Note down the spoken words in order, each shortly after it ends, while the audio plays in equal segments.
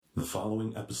The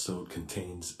following episode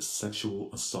contains sexual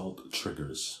assault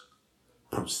triggers.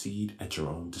 Proceed at your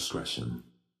own discretion.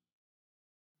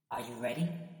 Are you ready?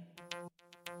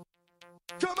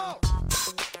 Come on!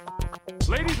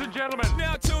 Ladies and gentlemen,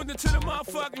 Now tuned into the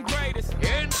motherfucking greatest.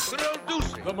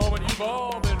 introducing the moment you've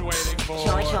all been waiting for.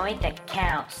 Join that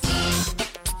counts.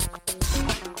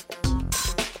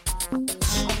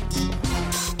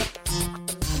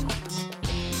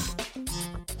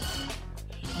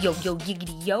 Yo,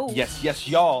 yiggity, yo. Yes,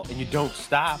 y'all, and you don't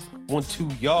stop. 1, 2,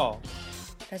 y'all.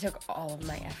 That took all of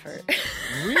my effort.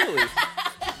 Really?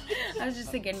 I was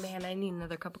just thinking, man, I need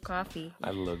another cup of coffee.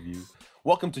 I love you.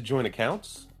 Welcome to Joint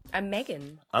Accounts. I'm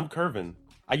Megan. I'm Curvin.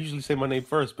 I usually say my name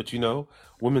first, but you know,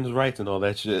 women's rights and all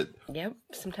that shit. Yep,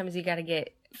 sometimes you gotta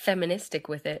get feministic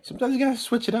with it. Sometimes you gotta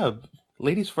switch it up.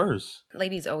 Ladies first.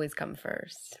 Ladies always come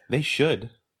first. They should.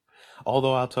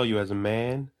 Although I'll tell you, as a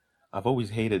man, I've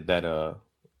always hated that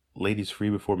ladies free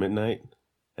before midnight.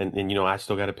 And you know, I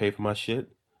still gotta pay for my shit.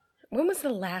 When was the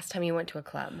last time you went to a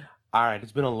club? Alright,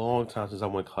 it's been a long time since I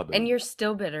went clubbing. And you're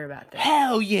still bitter about this.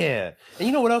 Hell yeah! And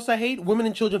you know what else I hate? Women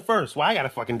and children first. Why I gotta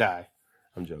fucking die?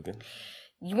 I'm joking.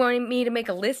 You want me to make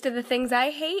a list of the things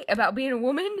I hate about being a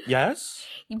woman? Yes?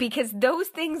 Because those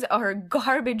things are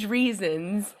garbage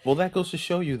reasons. Well, that goes to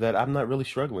show you that I'm not really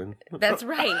struggling. That's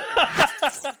right.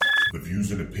 The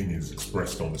views and opinions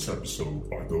expressed on this episode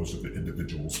are those of the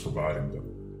individuals providing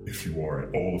them. If you are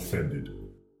at all offended,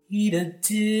 Eat a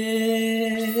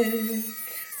dick.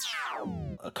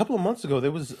 A couple of months ago,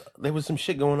 there was some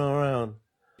shit going on around.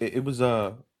 It was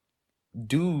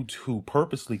dudes who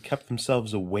purposely kept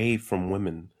themselves away from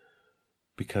women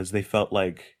because they felt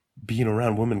like being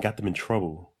around women got them in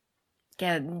trouble.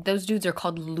 Yeah, those dudes are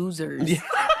called losers. Yeah.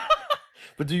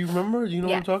 But do you remember? Do you know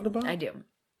what I'm talking about? I do.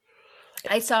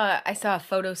 I saw a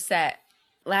photo set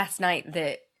last night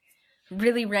that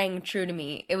really rang true to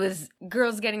me. It was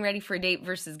girls getting ready for a date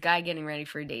versus guy getting ready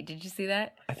for a date. Did you see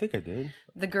that? I think I did.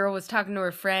 The girl was talking to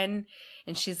her friend,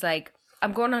 and she's like,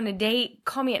 I'm going on a date.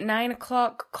 Call me at 9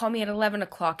 o'clock. Call me at 11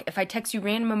 o'clock. If I text you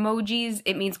random emojis,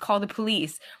 it means call the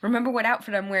police. Remember what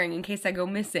outfit I'm wearing in case I go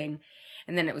missing.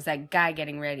 And then it was that guy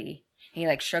getting ready. He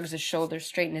like shrugs his shoulders,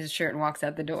 straightens his shirt, and walks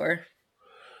out the door.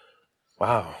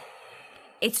 Wow.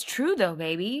 It's true though,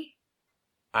 baby.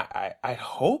 I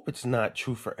hope it's not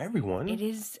true for everyone. It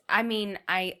is. I mean,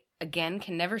 I, again,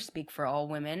 can never speak for all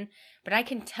women, but I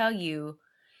can tell you,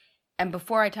 and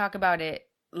before I talk about it,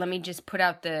 let me just put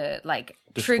out the, like,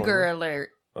 Disclaimer. trigger alert.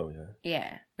 Oh, yeah. Yeah.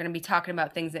 We're going to be talking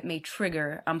about things that may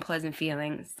trigger unpleasant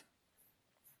feelings.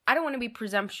 I don't want to be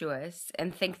presumptuous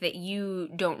and think that you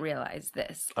don't realize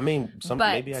this. I mean, But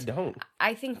maybe I don't.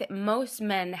 I think that most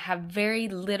men have very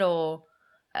little...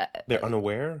 They're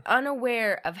unaware?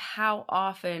 unaware of how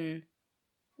often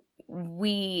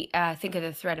we think of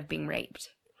the threat of being raped.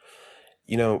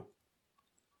 You know...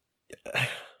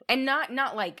 And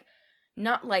not like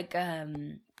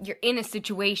you're in a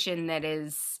situation that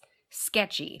is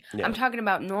sketchy. Yeah. I'm talking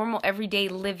about normal everyday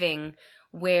living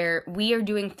where we are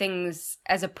doing things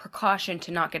as a precaution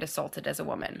to not get assaulted as a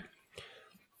woman.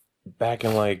 Back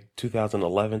in like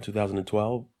 2011,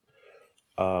 2012,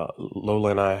 Lola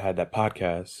and I had that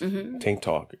podcast, Tank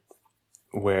Talk,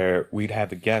 where we'd have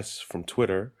the guests from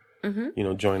Twitter, you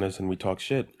know, join us and we talk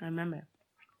shit. I remember.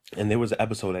 And there was an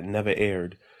episode that never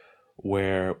aired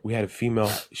where we had a female,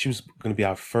 she was going to be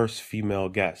our first female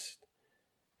guest.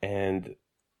 And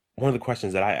one of the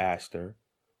questions that I asked her,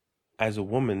 as a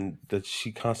woman, does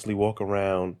she constantly walk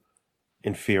around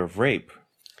in fear of rape?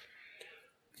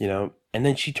 You know? And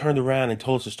then she turned around and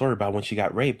told us a story about when she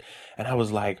got raped. And I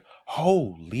was like,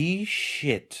 holy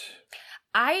shit.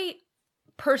 I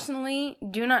personally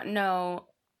do not know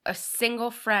a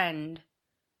single friend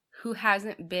who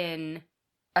hasn't been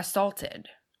assaulted.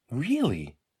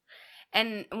 Really?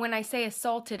 And when I say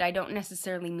assaulted, I don't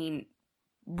necessarily mean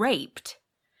raped,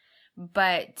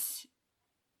 but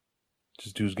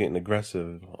Just dudes getting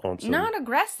aggressive on some... not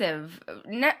aggressive.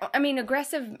 I mean,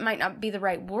 aggressive might not be the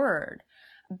right word.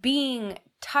 Being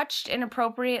touched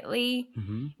inappropriately,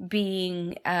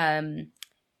 being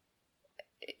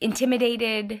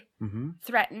intimidated,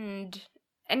 threatened,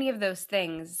 any of those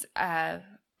things. I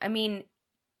mean,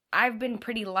 I've been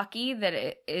pretty lucky that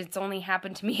it's only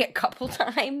happened to me a couple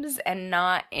times and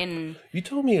not in... You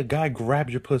told me a guy grabbed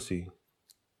your pussy.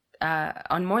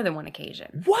 on more than one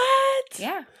occasion. What?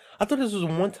 Yeah. I thought this was a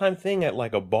one-time thing at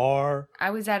like a bar. I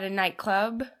was at a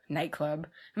nightclub. It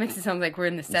makes it sound like we're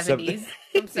in the 70s.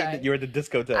 I'm sorry. You're at the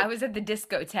discotheque. I was at the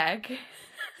discotheque.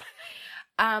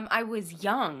 I was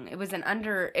young. It was an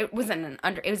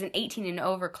 18 and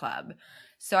over club.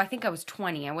 So I think I was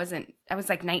 20. I was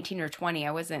like 19 or 20.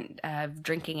 I wasn't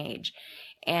drinking age.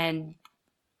 And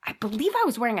I believe I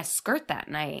was wearing a skirt that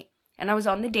night. And I was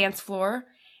on the dance floor,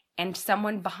 and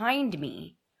someone behind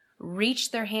me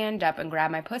reached their hand up and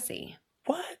grabbed my pussy.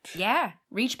 What? Yeah,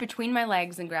 reached between my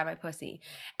legs and grabbed my pussy.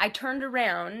 I turned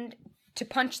around to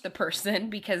punch the person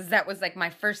because that was like my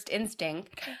first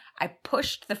instinct. I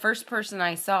pushed the first person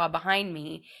I saw behind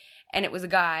me, and it was a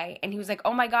guy. And he was like,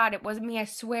 "Oh my God, it wasn't me, I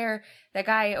swear. That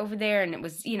guy over there." And it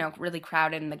was, really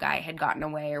crowded, and the guy had gotten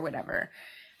away or whatever.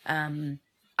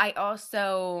 I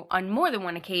also, on more than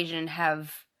one occasion,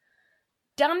 have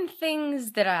done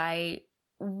things that I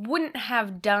wouldn't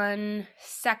have done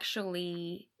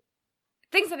sexually.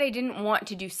 Things that I didn't want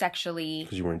to do sexually.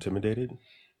 Because you were intimidated?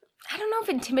 I don't know if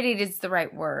intimidated is the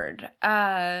right word.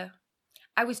 I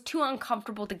was too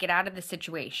uncomfortable to get out of the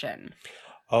situation.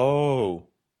 Oh.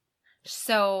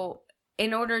 So,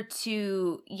 in order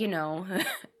to,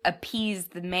 appease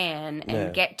the man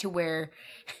and get to where,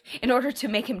 in order to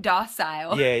make him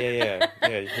docile. Yeah.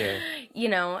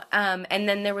 And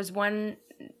then there was one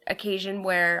occasion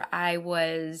where I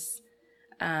was,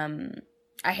 I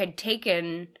had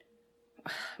taken,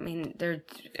 there are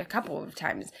a couple of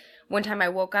times. One time I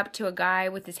woke up to a guy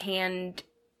with his hand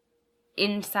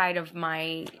inside of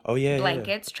my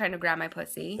blankets trying to grab my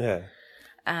pussy. Yeah.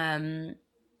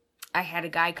 I had a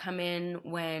guy come in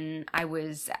when I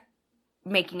was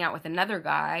making out with another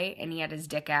guy and he had his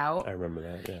dick out. I remember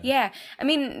that, yeah.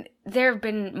 Yeah. There have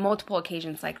been multiple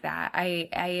occasions like that.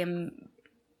 I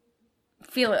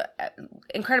feel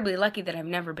incredibly lucky that I've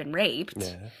never been raped.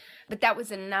 Yeah. But that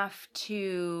was enough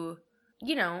to...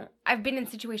 I've been in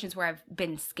situations where I've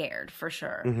been scared, for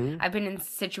sure. Mm-hmm. I've been in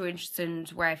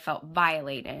situations where I felt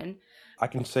violated. I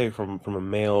can say from a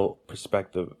male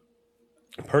perspective,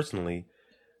 personally,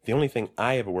 the only thing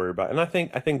I ever worry about, and I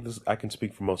think this, I can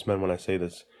speak for most men when I say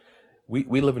this, we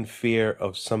live in fear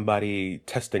of somebody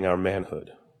testing our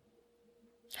manhood.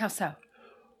 How so?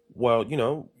 Well,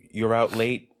 you're out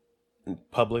late in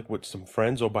public with some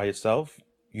friends or by yourself.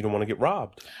 You don't want to get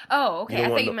robbed. Oh, okay. I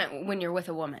thought you meant when you're with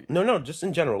a woman. No, just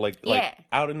in general. Like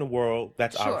out in the world,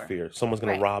 that's our fear. Someone's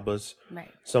going to rob us. Right.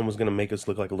 Someone's going to make us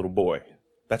look like a little boy.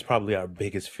 That's probably our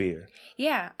biggest fear.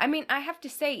 Yeah. I have to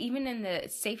say, even in the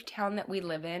safe town that we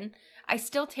live in, I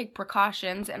still take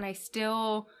precautions, and it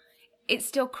still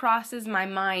crosses my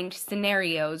mind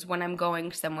scenarios when I'm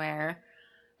going somewhere.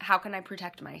 How can I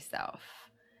protect myself?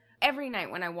 Every night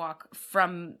when I walk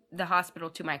from the hospital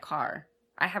to my car,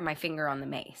 I have my finger on the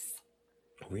mace.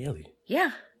 Really?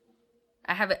 Yeah.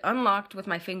 I have it unlocked with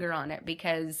my finger on it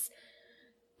because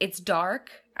it's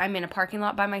dark. I'm in a parking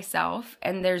lot by myself,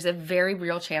 and there's a very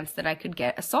real chance that I could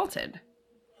get assaulted.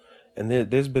 And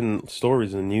there's been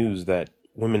stories in the news that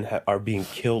women are being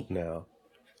killed now.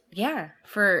 Yeah,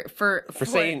 for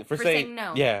saying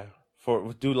no. Yeah,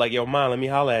 for dude like, "Yo, mom, let me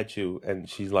holler at you," and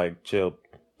she's like, "Chill,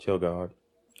 God."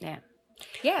 Yeah,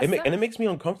 yeah. And it makes me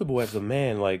uncomfortable as a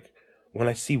man, like, when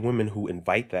I see women who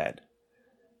invite that.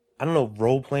 I don't know if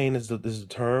role playing is the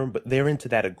term, but they're into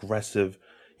that aggressive,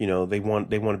 they want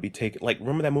to be taken. Like,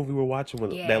 remember that movie we were watching where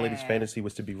that lady's fantasy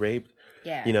was to be raped?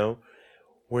 Yeah.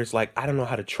 Where it's like, I don't know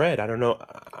how to tread. I don't know.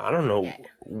 Yeah.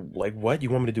 Like, what? You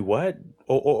want me to do what?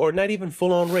 Or not even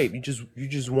full on rape. You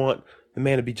just want the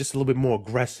man to be just a little bit more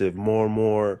aggressive,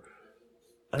 more.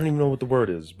 I don't even know what the word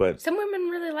is, but some women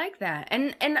really like that,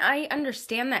 and I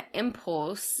understand that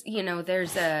impulse.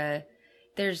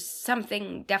 There's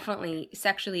something definitely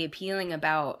sexually appealing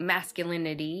about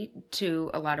masculinity to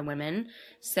a lot of women.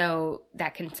 So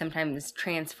that can sometimes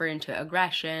transfer into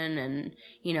aggression and,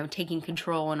 taking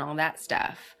control and all that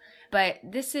stuff. But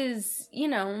this is,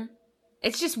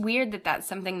 it's just weird that that's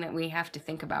something that we have to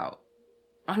think about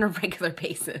on a regular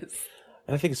basis.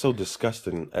 And I think it's so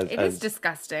disgusting. It is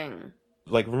disgusting.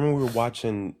 Like, remember we were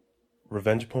watching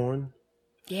revenge porn?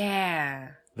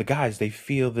 Yeah. The guys, they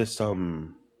feel this,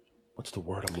 what's the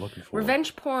word I'm looking for?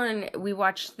 Revenge porn, we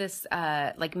watched this,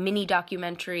 mini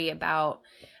documentary about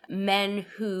men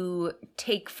who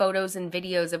take photos and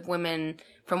videos of women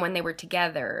from when they were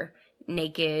together,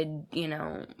 naked,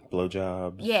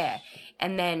 blowjobs. Yeah.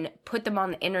 And then put them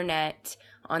on the internet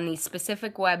on these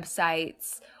specific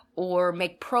websites, or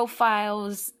make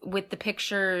profiles with the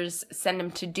pictures, send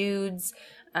them to dudes.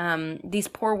 These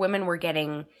poor women were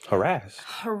getting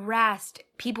harassed.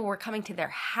 People were coming to their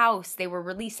house. They were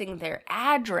releasing their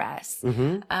address.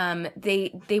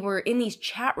 Mm-hmm. They were in these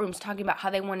chat rooms talking about how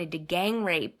they wanted to gang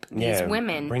rape these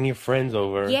women. Bring your friends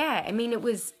over. Yeah,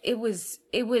 it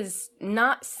was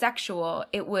not sexual.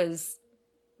 It was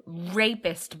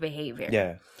rapist behavior.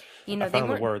 Yeah. I found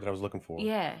the word that I was looking for.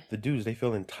 Yeah. The dudes, they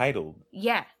feel entitled.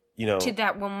 Yeah. To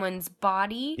that woman's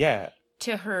body. Yeah.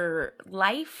 to her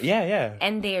life. Yeah.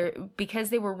 And because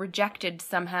they were rejected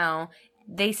somehow,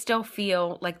 they still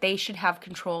feel like they should have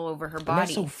control over her And body.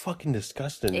 that's so fucking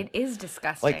disgusting. It is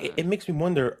disgusting. Like, it makes me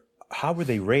wonder, how were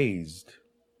they raised?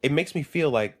 It makes me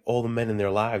feel like all the men in their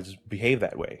lives behave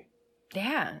that way.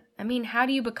 Yeah. I mean, how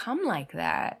do you become like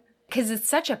that? Because it's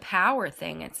such a power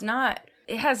thing.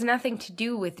 It has nothing to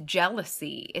do with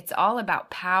jealousy. It's all about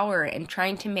power and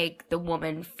trying to make the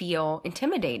woman feel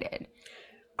intimidated.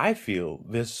 I feel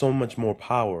there's so much more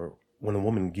power when a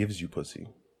woman gives you pussy.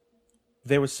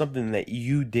 There was something that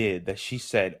you did that she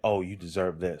said, oh, you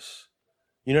deserve this.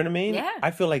 You know what I mean? Yeah.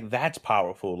 I feel like that's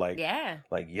powerful. Like, Yeah.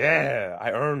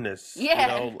 I earned this.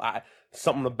 Yeah. You know,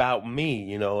 something about me,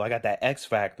 you know, I got that X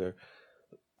factor.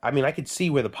 I mean, I could see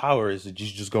where the power is to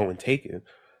just go and take it.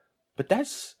 But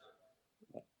that's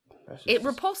It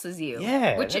repulses you.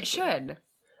 Yeah, Which it should.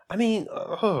 I mean,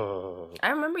 I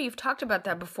remember you've talked about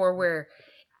that before where,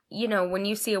 you know, when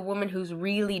you see a woman who's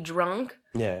really drunk,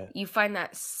 yeah. you find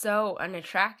that so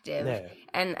unattractive. Yeah.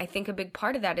 And I think a big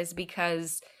part of that is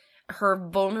because her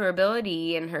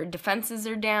vulnerability and her defenses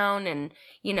are down, and,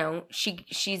 you know,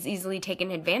 she's easily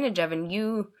taken advantage of, and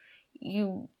you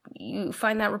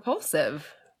find that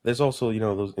repulsive. There's also, you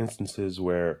know, those instances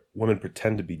where women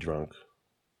pretend to be drunk.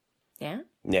 Yeah?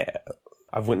 Yeah.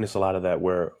 I've witnessed a lot of that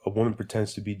where a woman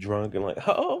pretends to be drunk and like,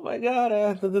 oh my God.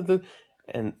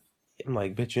 And I'm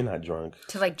like, bitch, you're not drunk.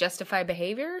 To like justify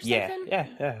behavior or something?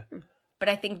 Yeah. But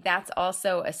I think that's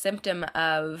also a symptom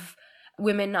of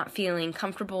women not feeling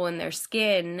comfortable in their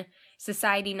skin,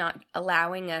 society not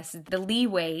allowing us the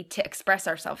leeway to express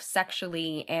ourselves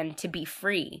sexually and to be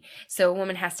free. So a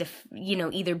woman has to, you know,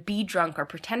 either be drunk or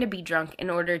pretend to be drunk in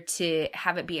order to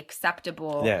have it be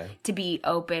acceptable to be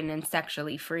open and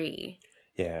sexually free.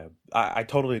 Yeah, I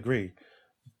totally agree.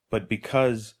 But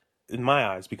because, in my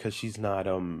eyes, because she's not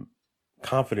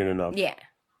confident enough,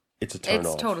 it's a turn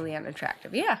off. It's totally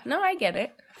unattractive. Yeah, no, I get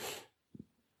it.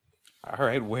 All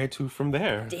right, where to from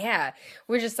there? Yeah,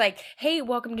 we're just like, hey,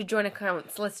 welcome to Joint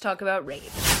Accounts. Let's talk about rape.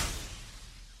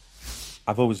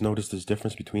 I've always noticed this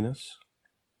difference between us,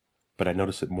 but I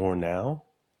notice it more now.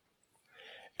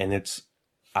 And it's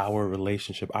our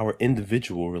relationship, our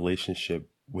individual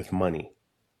relationship with money.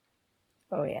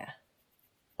 Oh, yeah.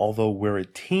 Although we're a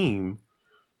team,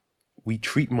 we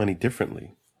treat money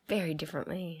differently. Very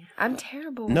differently. I'm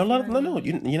terrible. No.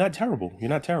 You're not terrible. You're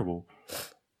not terrible.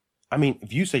 I mean,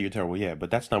 if you say you're terrible, yeah,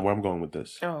 but that's not where I'm going with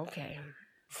this. Oh, okay.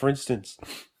 For instance,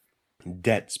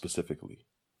 debt specifically.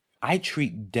 I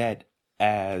treat debt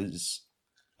as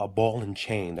a ball and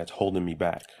chain that's holding me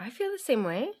back. I feel the same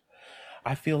way.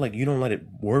 I feel like you don't let it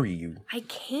worry you. I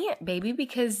can't, baby,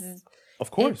 because... Of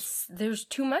course. There's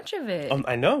too much of it.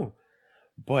 I know.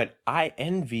 But I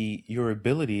envy your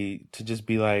ability to just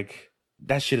be like,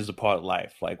 that shit is a part of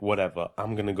life. Like, whatever.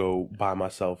 I'm going to go buy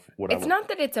myself whatever. It's not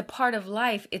that it's a part of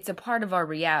life. It's a part of our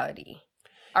reality.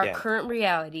 Our current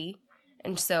reality.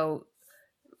 And so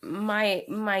my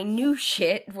new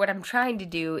shit, what I'm trying to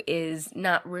do is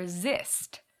not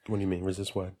resist. What do you mean?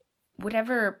 Resist what?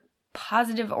 Whatever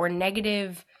positive or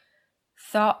negative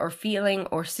thought or feeling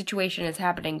or situation is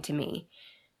happening to me.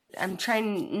 I'm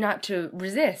trying not to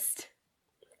resist.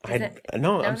 I'm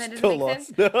still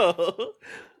lost. No.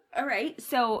 All right.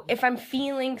 So if I'm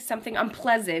feeling something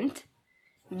unpleasant,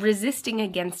 resisting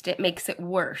against it makes it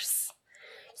worse.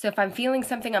 So if I'm feeling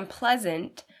something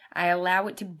unpleasant, I allow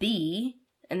it to be,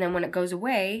 and then when it goes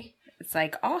away, it's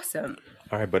like awesome.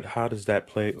 All right, but how does that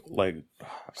play? Like,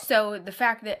 so the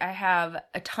fact that I have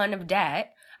a ton of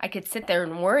debt, I could sit there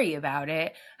and worry about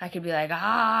it. I could be like,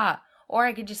 or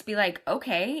I could just be like,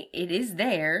 okay, it is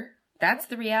there. That's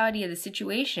the reality of the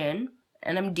situation,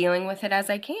 and I'm dealing with it as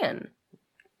I can.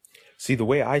 See, the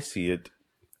way I see it,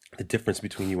 the difference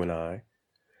between you and I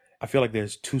feel like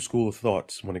there's two schools of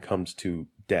thoughts when it comes to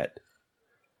debt.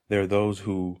 There are those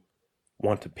who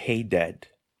want to pay debt,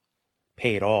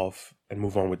 pay it off, and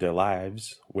move on with their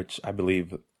lives, which I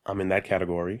believe I'm in that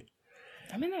category.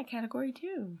 I'm in that category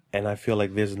too. And I feel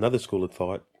like there's another school of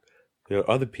thought. There are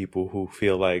other people who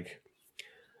feel like,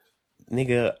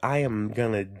 nigga, I am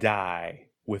gonna die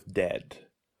with debt.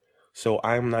 So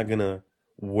I'm not gonna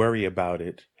worry about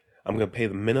it. I'm gonna pay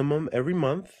the minimum every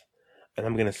month, and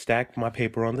I'm gonna stack my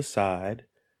paper on the side.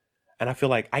 And I feel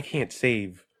like I can't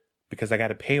save because I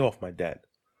gotta pay off my debt.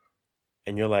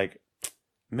 And you're like,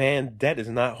 man, debt is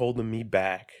not holding me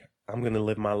back. I'm gonna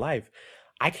live my life.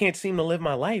 I can't seem to live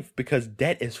my life because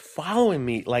debt is following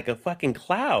me like a fucking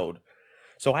cloud.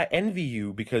 So I envy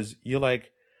you because you're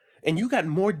like, and you got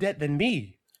more debt than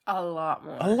me. A lot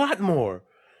more. A lot more.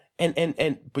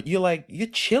 And but you're like, you're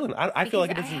chilling. I feel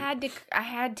like it doesn't... I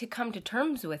had to come to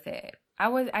terms with it.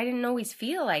 I didn't always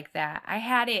feel like that. I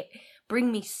had it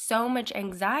bring me so much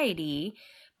anxiety,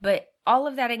 but all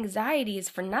of that anxiety is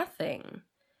for nothing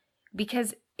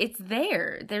because it's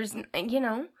there. There's,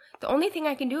 the only thing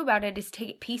I can do about it is take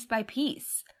it piece by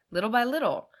piece, little by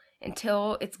little,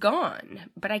 until it's gone.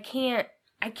 But I can't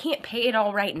pay it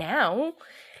all right now.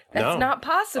 That's not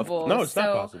possible. No, it's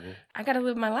not possible. I gotta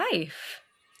live my life.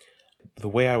 The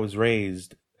way I was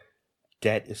raised,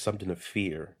 debt is something to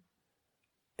fear.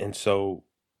 And so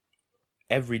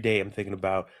every day I'm thinking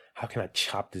about, how can I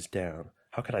chop this down?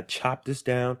 How can I chop this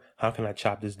down? How can I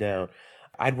chop this down?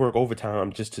 I'd work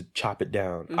overtime just to chop it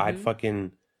down. Mm-hmm.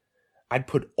 I'd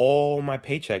put all my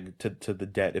paycheck to the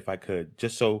debt if I could,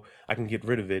 just so I can get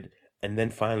rid of it and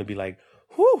then finally be like,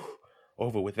 whew,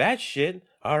 over with that shit.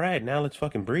 All right, now let's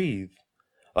fucking breathe.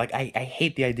 Like, I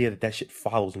hate the idea that shit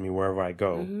follows me wherever I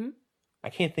go. Mm-hmm. I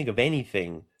can't think of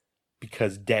anything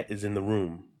because debt is in the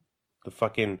room. The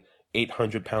fucking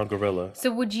 800-pound gorilla.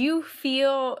 So would you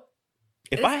feel...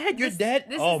 If I had your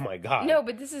debt, oh my God. No,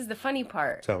 but this is the funny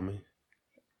part. Tell me.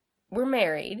 We're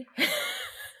married.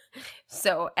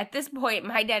 So at this point,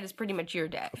 my debt is pretty much your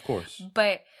debt. Of course.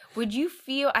 But would you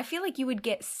feel... I feel like you would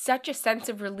get such a sense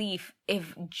of relief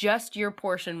if just your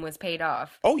portion was paid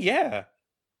off. Oh, yeah.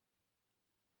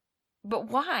 But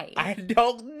why? I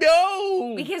don't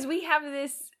know. Because we have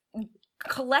this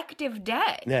collective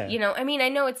debt. Yeah. I mean, I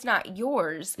know it's not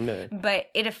yours, No. but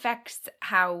it affects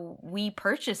how we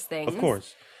purchase things. Of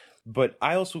course. But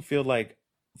I also feel like,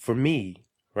 for me,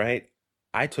 right,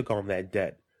 I took on that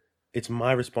debt. It's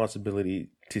my responsibility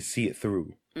to see it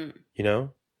through.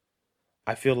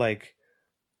 I feel like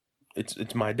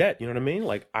it's my debt, you know what I mean?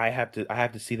 Like, I have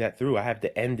to see that through. I have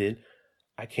to end it.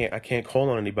 I can't call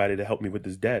on anybody to help me with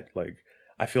this debt. Like,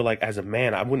 I feel like as a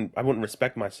man, I wouldn't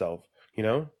respect myself,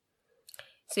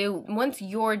 So once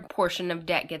your portion of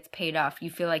debt gets paid off, you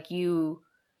feel like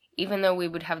even though we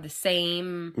would have the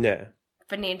same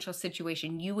financial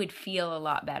situation, you would feel a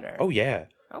lot better. Oh, yeah.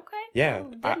 Okay. Yeah.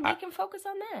 Well, then we can focus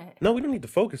on that. No, we don't need to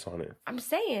focus on it. I'm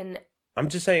saying... I'm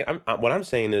just saying, what I'm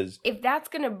saying is... If that's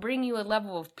going to bring you a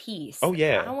level of peace... Oh,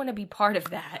 yeah. I want to be part of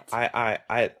that.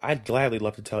 I'd gladly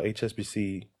love to tell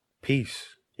HSBC,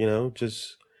 peace,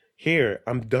 just, here,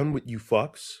 I'm done with you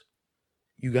fucks.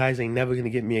 You guys ain't never going to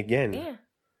get me again. Yeah.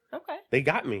 Okay. They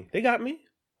got me,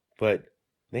 but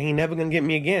they ain't never gonna get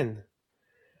me again.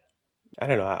 I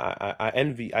don't know. I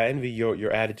envy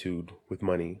your attitude with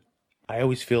money. I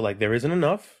always feel like there isn't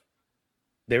enough.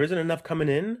 There isn't enough coming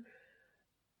in,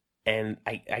 and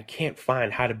I can't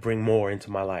find how to bring more into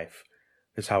my life.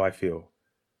 Is how I feel.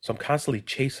 So I'm constantly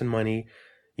chasing money,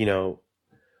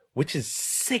 which is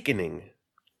sickening.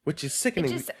 It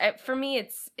just, for me,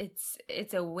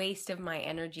 it's a waste of my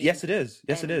energy. Yes, it is.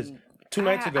 Yes, it is. 2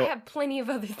 nights ago, I have plenty of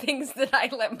other things that I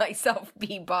let myself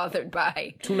be bothered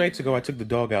by. 2 nights ago, I took the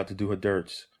dog out to do her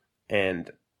dirts,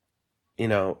 and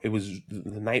the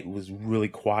night was really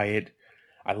quiet.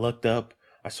 I looked up,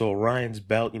 I saw Orion's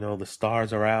belt. The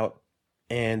stars are out,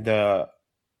 and I'm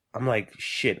like,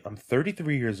 shit. I'm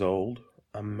 33 years old.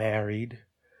 I'm married.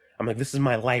 I'm like, this is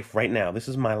my life right now.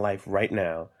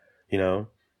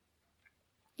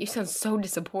 You sound so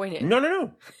disappointed.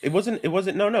 No. It wasn't.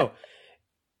 No.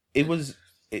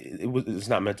 It's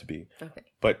not meant to be. Okay.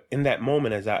 But in that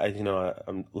moment, as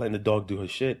I'm letting the dog do her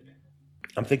shit,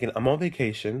 I'm thinking, I'm on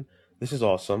vacation. This is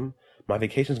awesome. My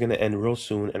vacation's going to end real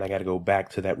soon, and I got to go back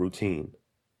to that routine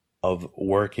of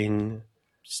working,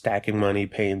 stacking money,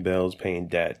 paying bills, paying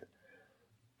debt.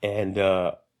 And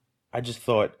I just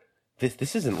thought,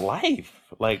 this isn't life.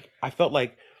 Like, I felt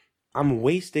like I'm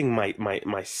wasting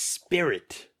my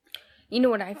spirit. You know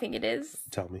what I think it is?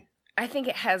 Tell me. I think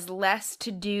it has less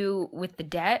to do with the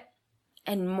debt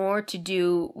and more to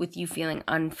do with you feeling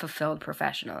unfulfilled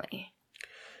professionally.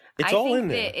 It's all in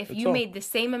there. I think that if you made the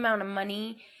same amount of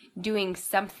money doing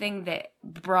something that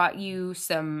brought you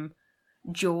some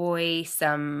joy,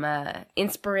 some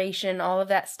inspiration, all of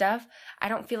that stuff, I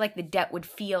don't feel like the debt would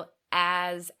feel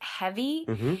as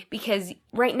heavy because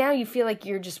right now you feel like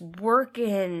you're just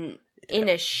working in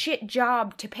a shit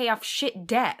job to pay off shit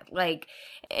debt. Like,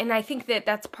 and I think that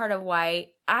that's part of why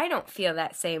I don't feel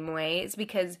that same way. It's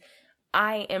because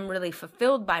I am really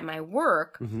fulfilled by my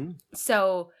work. Mm-hmm.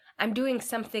 So I'm doing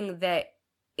something that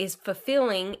is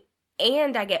fulfilling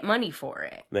and I get money for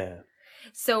it. Yeah.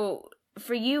 So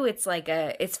for you, it's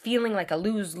feeling like a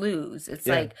lose-lose. It's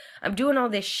like, I'm doing all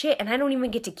this shit and I don't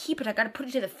even get to keep it. I got to put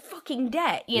it to the fucking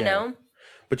debt, you know?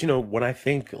 But when I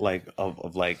think of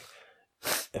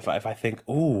if I think,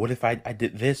 ooh, what if I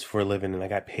did this for a living and I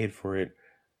got paid for it?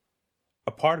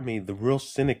 A part of me, the real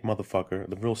cynic motherfucker,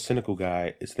 the real cynical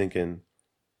guy is thinking,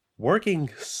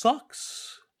 working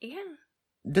sucks. Yeah.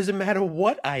 doesn't matter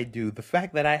what I do. The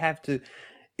fact that I have to,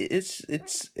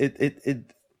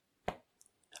 it.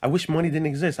 I wish money didn't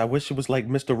exist. I wish it was like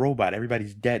Mr. Robot.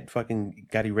 Everybody's debt fucking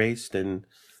got erased and.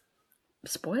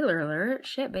 Spoiler alert.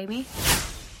 Shit, baby.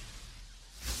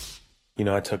 You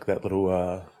know, I took that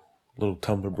little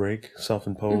Tumblr break,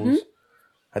 self-imposed.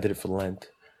 I did it for Lent.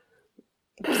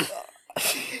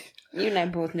 You and I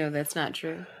both know that's not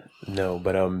true. No,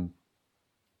 but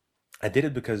I did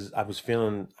it because I was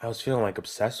feeling like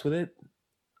obsessed with it.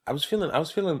 I was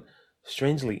feeling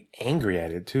strangely angry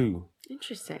at it too.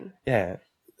 Interesting. Yeah.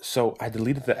 So I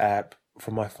deleted the app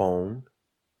from my phone.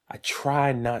 I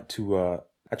try not to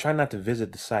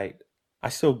visit the site. I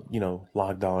still,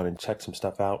 logged on and checked some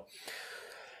stuff out.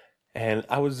 And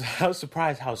I was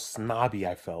surprised how snobby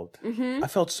I felt. I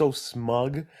felt so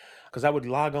smug because I would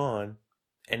log on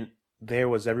and there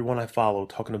was everyone I followed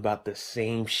talking about the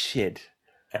same shit.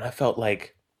 And I felt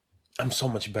like I'm so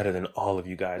much better than all of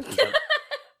you guys.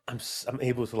 I'm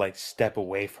able to like step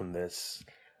away from this.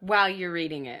 While you're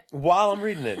reading it. While I'm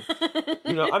reading it.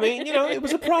 It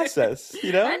was a process,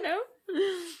 I know.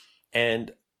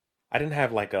 And I didn't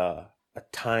have like a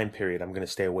time period. I'm going to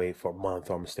stay away for a month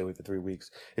or I'm going to stay away for 3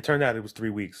 weeks. It turned out it was 3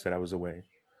 weeks that I was away.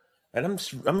 And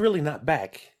I'm really not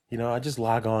back. I just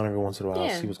log on every once in a while,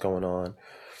 see what's going on.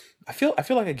 I feel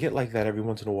like I get like that every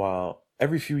once in a while,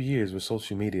 every few years with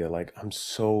social media. Like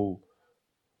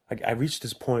I reached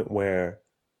this point where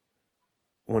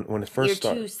when it first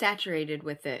started, you're too saturated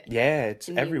with it. Yeah, it's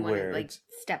and everywhere. You want to,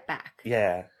 step back.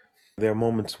 Yeah. There are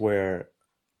moments where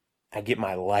I get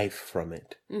my life from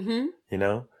it.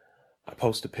 I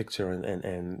post a picture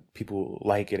and people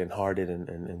like it and heart it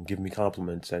and give me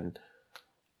compliments and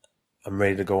I'm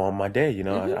ready to go on my day.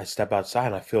 I step outside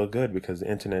and I feel good because the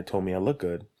internet told me I look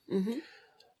good. And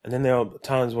then there are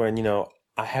times when,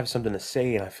 I have something to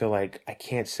say and I feel like I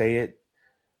can't say it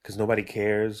because nobody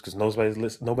cares, because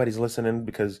nobody's listening,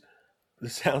 because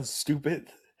this sounds stupid.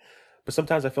 But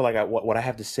sometimes I feel like what I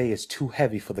have to say is too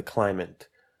heavy for the climate.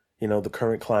 The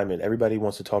current climate. Everybody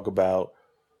wants to talk about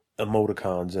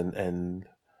emoticons and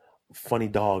funny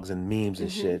dogs and memes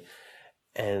and shit.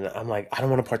 And I'm like, I don't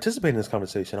want to participate in this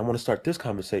conversation. I want to start this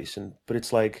conversation. But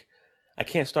it's like, I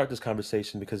can't start this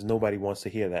conversation because nobody wants to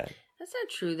hear that. That's not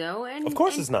true, though. And of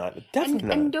course it's not. Definitely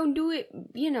not. And don't do it,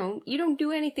 you don't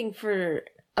do anything for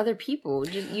other people.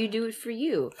 You do it for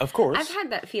you. Of course. I've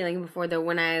had that feeling before, though,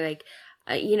 when I,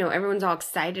 everyone's all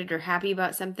excited or happy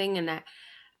about something, and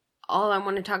all I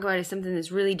want to talk about is something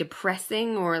that's really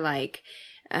depressing or, I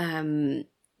don't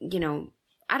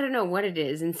know what it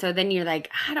is. And so then you're like,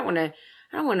 I don't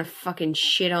want to fucking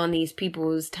shit on these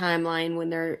people's timeline when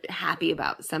they're happy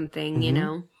about something,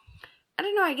 I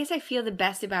don't know. I guess I feel the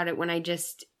best about it when I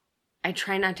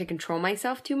try not to control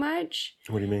myself too much.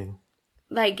 What do you mean?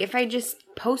 Like, if I just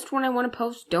post when I want to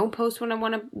post, don't post when I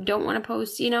don't want to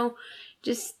post,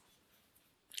 just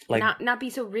like not be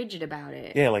so rigid about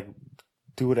it. Yeah, like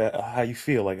do it how you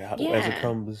feel, like as it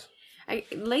comes.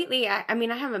 Lately, I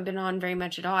haven't been on very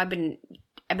much at all. I've been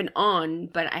on,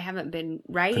 but I haven't been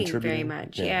writing very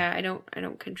much. Yeah, I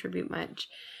don't contribute much.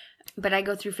 But I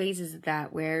go through phases of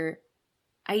that where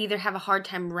I either have a hard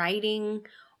time writing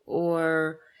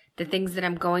or the things that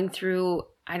I'm going through,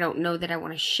 I don't know that I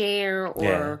want to share,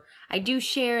 or I do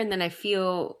share and then I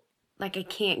feel like I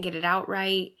can't get it out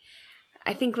right.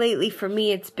 I think lately for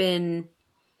me it's been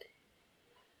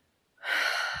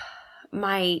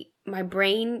my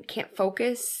brain can't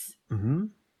focus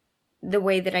the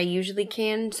way that I usually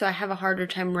can, so I have a harder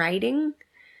time writing.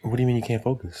 What do you mean you can't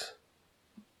focus?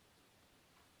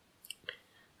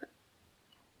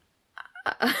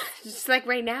 Just like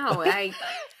right now,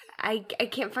 I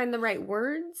can't find the right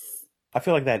words. I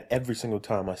feel like that every single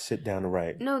time I sit down to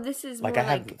write. No, this is more I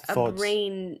have like thoughts. A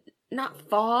brain, not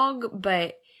fog,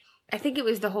 but I think it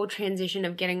was the whole transition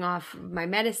of getting off my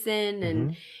medicine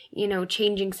and,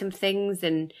 changing some things,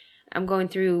 and I'm going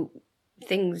through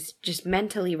things just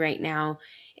mentally right now.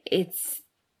 It's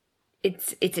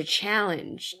a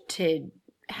challenge to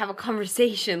have a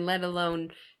conversation, let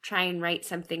alone try and write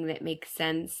something that makes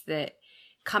sense, that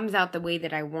comes out the way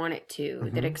that I want it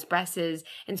to, that expresses.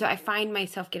 And so I find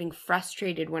myself getting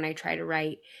frustrated when I try to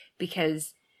write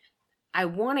because I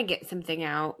want to get something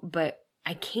out, but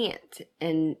I can't.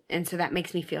 And so that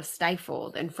makes me feel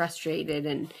stifled and frustrated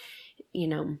and,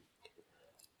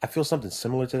 I feel something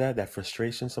similar to that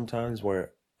frustration sometimes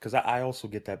where, because I also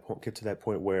get to that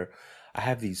point where I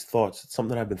have these thoughts,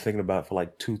 something I've been thinking about for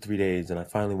like 2-3 days, and I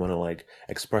finally want to like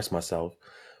express myself.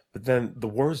 But then the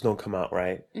words don't come out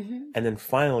right. And then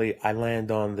finally I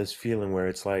land on this feeling where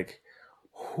it's like,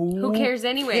 who cares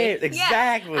anyway?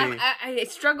 Exactly. Yeah, I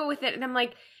struggle with it and I'm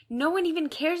like, no one even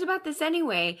cares about this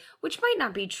anyway, which might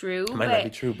not be true. It might not be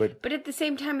true, but at the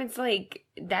same time, it's like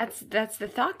that's the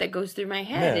thought that goes through my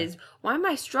head is, why am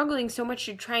I struggling so much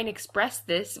to try and express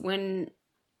this when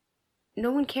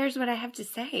no one cares what I have to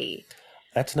say?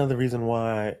 that's another reason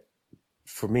why,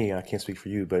 for me, I can't speak for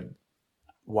you, but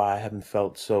why I haven't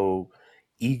felt so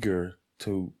eager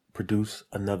to produce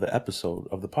another episode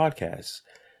of the podcast,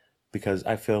 because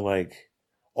I feel like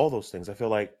all those things. I feel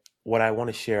like what I want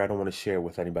to share, I don't want to share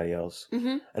with anybody else.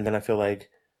 Mm-hmm. And then I feel like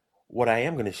what I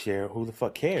am going to share, who the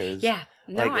fuck cares? Yeah.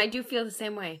 No, Like- I do feel the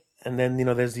same way. And then,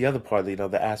 there's the other part,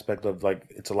 the aspect of like,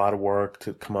 it's a lot of work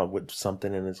to come up with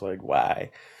something, and it's like,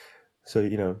 why? So,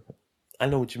 I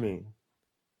know what you mean.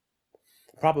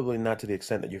 Probably not to the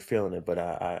extent that you're feeling it, but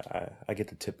I get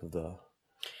the tip of the...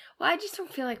 Well, I just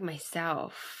don't feel like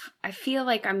myself. I feel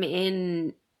like I'm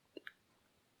in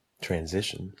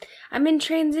transition. I'm in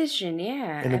transition,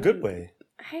 yeah. In a good way.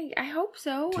 I hope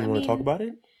so. Do you want to talk about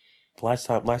it? Last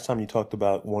time you talked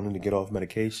about wanting to get off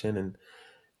medication, and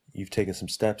you've taken some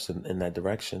steps in that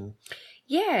direction.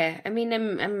 Yeah, I mean,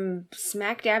 I'm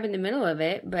smack dab in the middle of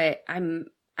it, but I'm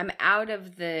out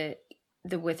of the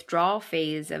withdrawal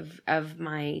phase of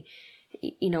my,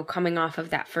 coming off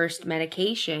of that first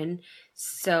medication.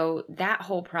 So that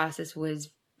whole process was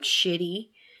shitty.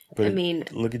 But I mean,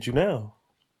 look at you now.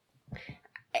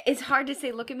 It's hard to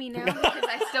say, look at me now, because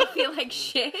I still feel like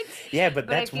shit. Yeah, but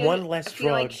that's one less I feel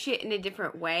drug. like shit in a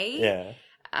different way. Yeah.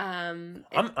 I'm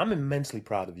immensely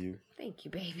proud of you. Thank you,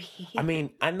 baby. I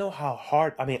mean, I know how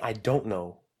hard. I mean, I don't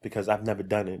know because I've never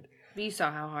done it. But you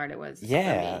saw how hard it was.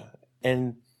 Yeah, for me.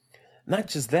 and not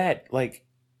just that. Like,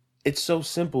 it's so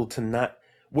simple to not.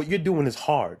 What you're doing is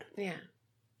hard. Yeah.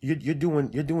 You're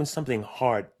doing something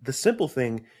hard. The simple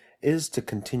thing is to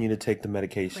continue to take the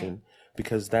medication,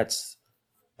 because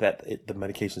the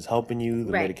medication's helping you.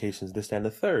 The medication's this, that, and the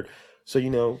third. So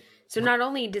So not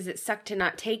only does it suck to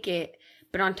not take it,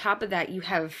 but on top of that, you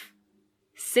have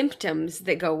symptoms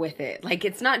that go with it. Like,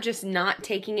 it's not just not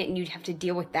taking it and you have to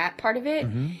deal with that part of it.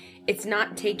 Mm-hmm. It's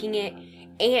not taking it,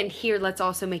 and here, let's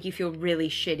also make you feel really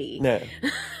shitty. Yeah.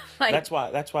 Like, That's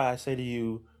why I say to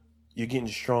you, you're getting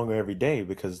stronger every day,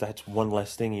 because that's one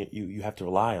less thing you have to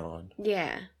rely on.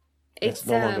 yeah. It's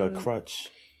no longer a crutch.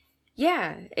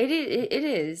 Yeah, it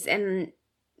is. And,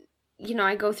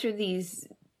 I go through these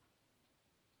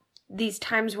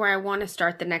times where I want to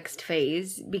start the next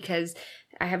phase, because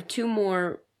I have 2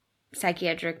 more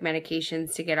psychiatric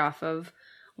medications to get off of,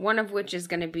 one of which is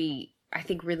going to be, I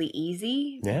think, really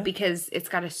easy, because it's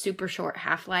got a super short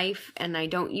half-life, and I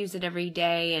don't use it every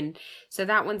day, and so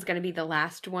that one's going to be the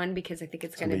last one, because I think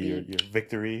it's going to be your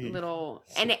victory. Little,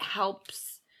 and it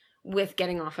helps with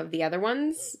getting off of the other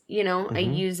ones. I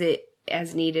Mm-hmm. use it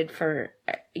as needed for,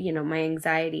 my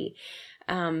anxiety.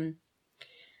 So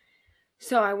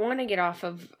I want to get off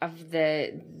of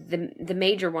the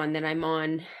major one that I'm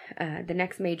on, the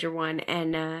next major one,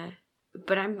 and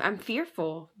but I'm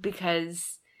fearful,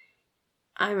 because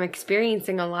I'm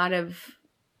experiencing a lot of,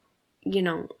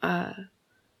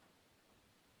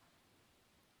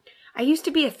 I used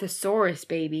to be a thesaurus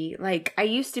baby. Like, I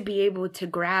used to be able to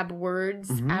grab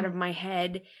words out of my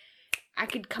head. I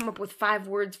could come up with 5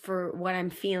 words for what I'm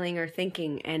feeling or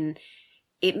thinking, and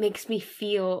it makes me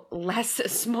feel less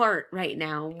smart right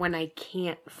now when I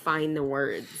can't find the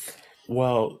words.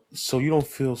 Well, so you don't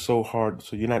feel so hard,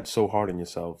 so you're not so hard on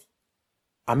yourself.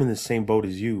 I'm in the same boat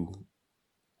as you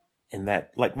in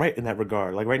that, like, right in that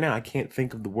regard. Like, right now, I can't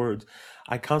think of the words.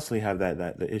 I constantly have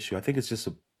the issue. I think it's just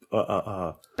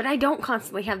But I don't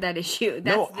constantly have that issue.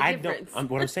 That's the difference. Don't.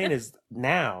 What I'm saying is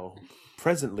now,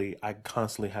 presently, I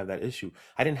constantly have that issue.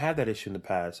 I didn't have that issue in the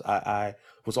past. I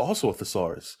was also a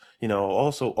thesaurus.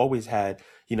 Also always had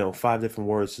 5 different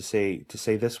words to say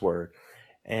this word,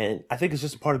 and I think it's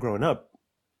just a part of growing up.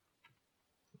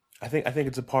 I think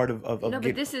it's a part of but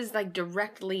this is like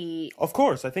directly. Of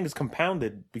course, I think it's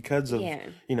compounded because of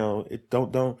it.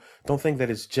 Don't think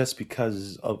that it's just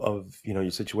because of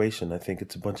your situation. I think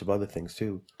it's a bunch of other things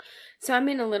too. So I'm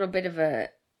in a little bit of a.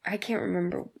 I can't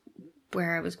remember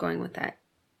where I was going with that.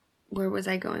 Where was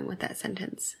I going with that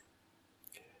sentence?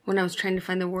 When I was trying to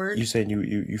find the word. You said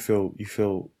you feel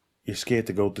you're scared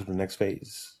to go through the next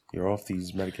phase. You're off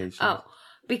these medications. Oh,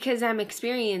 because I'm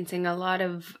experiencing a lot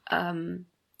of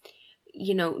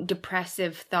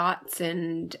depressive thoughts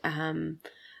and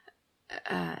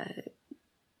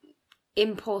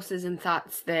impulses and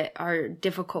thoughts that are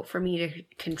difficult for me to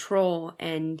control,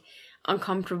 and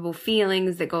uncomfortable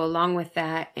feelings that go along with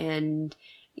that, and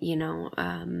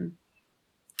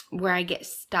where I get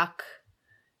stuck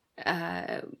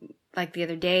like the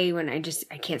other day when I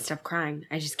can't stop crying.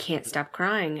 I just can't stop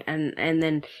crying. And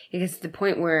then it gets to the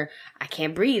point where I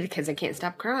can't breathe because I can't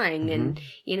stop crying. Mm-hmm. And,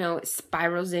 it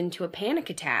spirals into a panic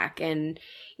attack. And,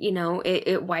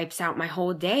 it wipes out my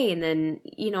whole day. And then,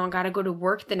 I got to go to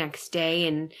work the next day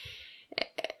and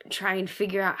try and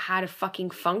figure out how to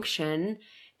fucking function.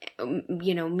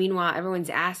 Meanwhile, everyone's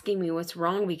asking me what's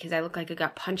wrong because I look like I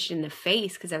got punched in the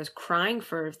face because I was crying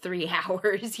for 3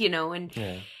 hours, and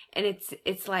Yeah. and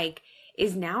it's like,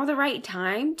 is now the right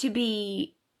time to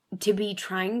be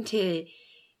trying to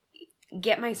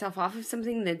get myself off of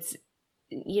something that's,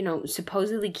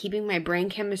 supposedly keeping my brain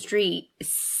chemistry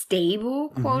stable,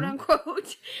 quote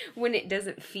unquote, when it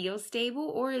doesn't feel stable?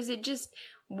 Or is it just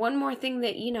one more thing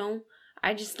that,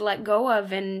 I just let go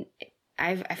of and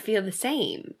I feel the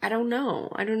same? I don't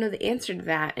know. I don't know the answer to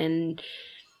that. And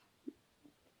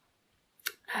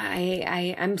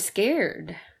I'm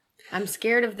scared. I'm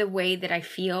scared of the way that I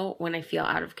feel when I feel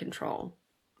out of control.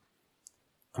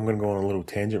 I'm going to go on a little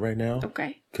tangent right now.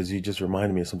 Okay. Because you just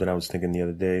reminded me of something I was thinking the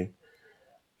other day.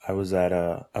 I was at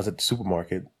the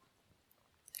supermarket,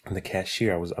 and the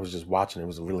cashier, I was just watching. It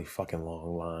was a really fucking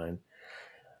long line.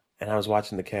 And I was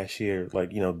watching the cashier,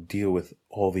 deal with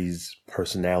all these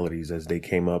personalities as they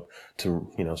came up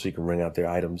to, so you can ring out their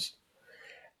items.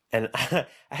 And I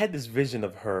had this vision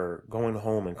of her going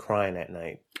home and crying at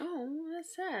night. Oh,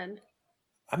 that's sad.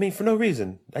 I mean, for no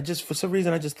reason. For some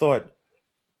reason, I just thought,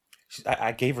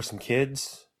 I gave her some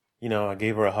kids. I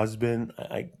gave her a husband.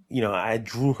 I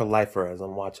drew her life for her as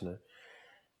I'm watching her.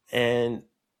 And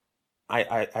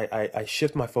I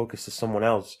shift my focus to someone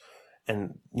else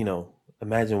and,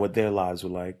 imagine what their lives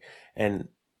were like. And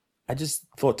I just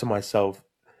thought to myself,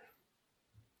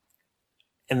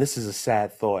 and this is a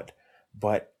sad thought,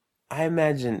 but I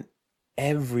imagine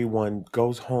everyone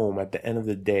goes home at the end of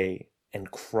the day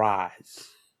and cries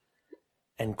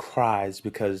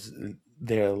because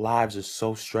their lives are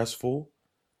so stressful.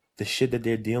 The shit that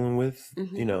they're dealing with,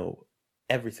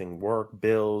 everything, work,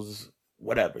 bills,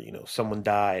 whatever, someone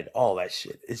died, all that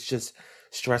shit. It's just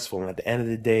stressful. And at the end of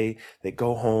the day, they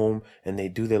go home and they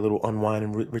do their little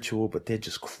unwinding ritual, but they're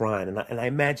just crying. And I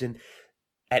imagine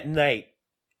at night,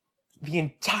 the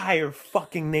entire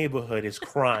fucking neighborhood is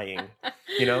crying,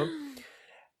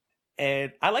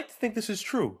 And I like to think this is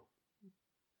true.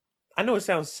 I know it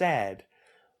sounds sad,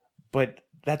 but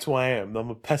that's who I am. I'm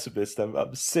a pessimist. I'm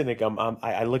a cynic.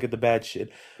 I look at the bad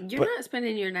shit. You're not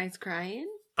spending your nights crying.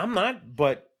 I'm not,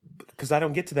 but because I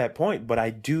don't get to that point. But I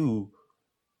do,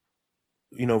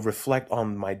 reflect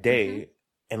on my day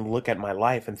and look at my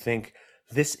life and think,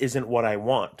 this isn't what I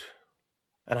want.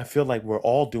 And I feel like we're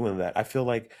all doing that. I feel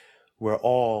like we're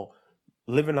all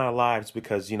living our lives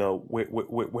because,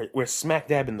 we're smack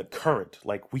dab in the current.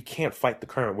 Like, we can't fight the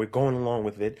current. We're going along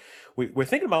with it. We're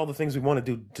thinking about all the things we want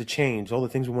to do to change, all the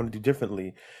things we want to do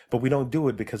differently, but we don't do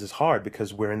it because it's hard,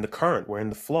 because we're in the current, we're in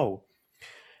the flow.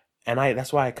 And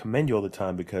that's why I commend you all the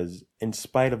time, because in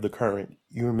spite of the current,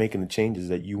 you're making the changes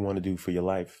that you want to do for your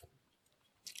life.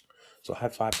 So high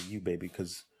five to you, baby,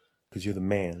 because you're the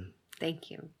man. Thank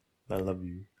you. I love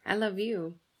you. I love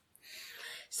you.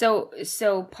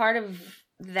 So part of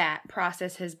that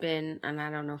process has been, and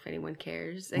I don't know if anyone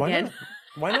cares. Again,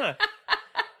 Why not?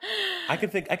 I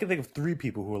can think of 3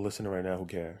 people who are listening right now who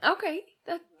care. Okay,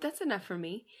 that's enough for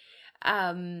me.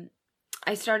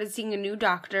 I started seeing a new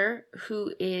doctor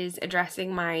who is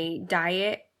addressing my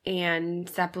diet and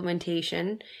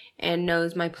supplementation and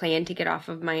knows my plan to get off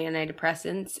of my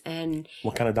antidepressants. And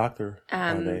what kind of doctor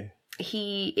are they?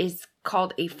 He is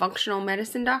called a functional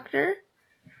medicine doctor.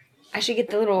 I should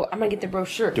get I'm going to get the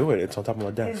brochure. Do it. It's on top of my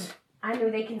desk. I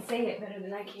know they can say it better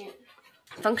than I can.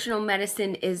 Functional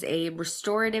medicine is a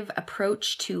restorative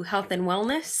approach to health and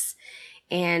wellness.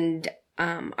 And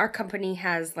our company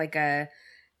has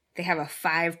they have a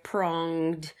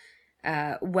 5-pronged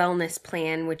wellness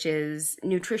plan, which is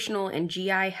nutritional and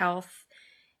GI health,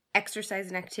 exercise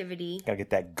and activity. Gotta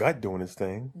get that gut doing its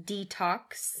thing.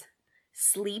 Detox,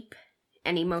 sleep,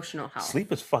 and emotional health.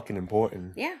 Sleep is fucking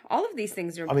important. Yeah, all of these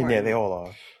things are important. I mean, yeah, they all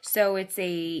are. So it's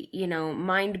a,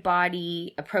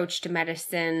 mind-body approach to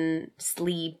medicine,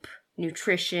 sleep,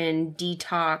 nutrition,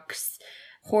 detox,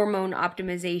 hormone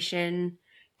optimization,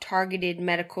 targeted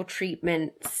medical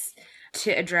treatments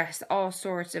to address all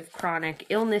sorts of chronic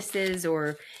illnesses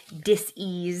or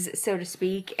dis-ease, so to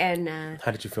speak. And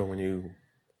how did you feel when you...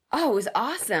 Oh, it was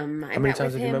awesome. How many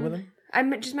times have you met with him?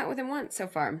 I just met with him once so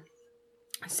far.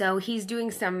 So he's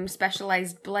doing some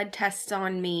specialized blood tests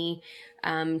on me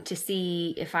to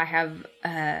see if I have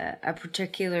a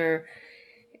particular...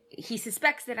 He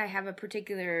suspects that I have a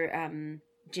particular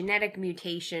genetic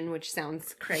mutation, which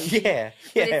sounds crazy. Yeah,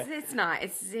 But yeah. it's not.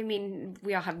 I mean,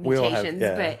 we all have We all have- mutations,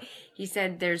 yeah. but he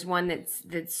said there's one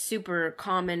that's super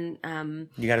common.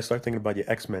 You got to start thinking about your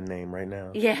X-Men name right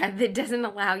now. Yeah, that doesn't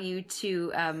allow you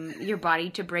to your body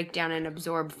to break down and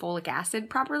absorb folic acid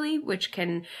properly, which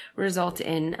can result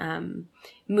in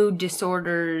mood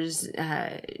disorders,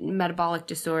 metabolic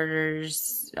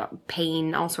disorders,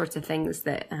 pain, all sorts of things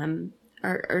that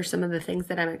are some of the things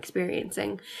that I'm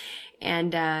experiencing.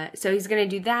 And so he's going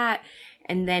to do that.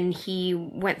 And then he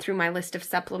went through my list of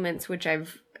supplements, which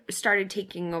I've started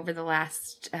taking over the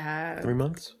last 3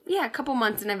 months? a couple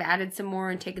months, and I've added some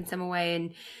more and taken some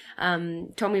away,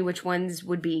 and told me which ones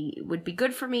would be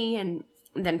good for me, and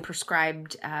then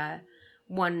prescribed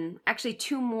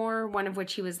two more, one of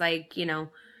which he was like,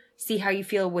 see how you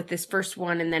feel with this first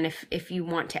one, and then if you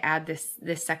want to add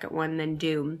this second one, then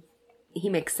do. He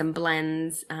makes some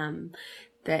blends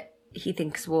that he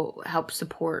thinks will help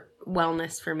support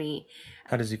wellness for me.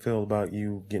 How does he feel about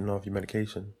you getting off your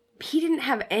medication? He didn't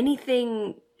have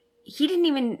anything. He didn't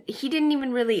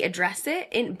even really address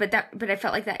it. But I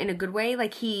felt like that in a good way.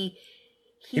 Like he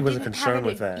wasn't didn't concerned have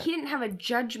with that. He didn't have a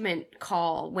judgment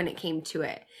call when it came to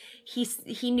it.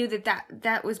 He knew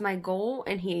that was my goal,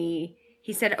 and he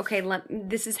said, okay,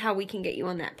 this is how we can get you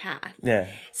on that path. Yeah.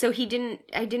 So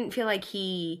I didn't feel like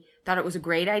he thought it was a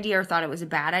great idea or thought it was a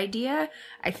bad idea.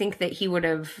 I think that he would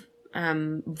have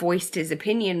voiced his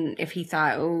opinion if he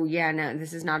thought, oh yeah, no,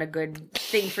 this is not a good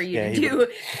thing for you to do.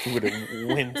 He would have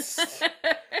winced.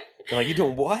 Like, you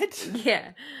doing what?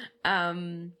 Yeah.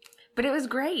 But it was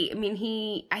great. I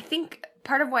mean, I think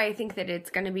part of why I think that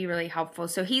it's going to be really helpful.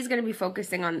 So he's going to be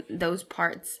focusing on those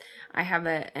parts. I have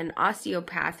an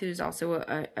osteopath who's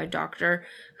also a doctor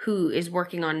who is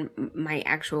working on my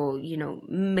actual,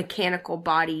 mechanical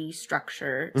body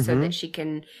structure so that she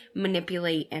can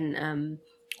manipulate and,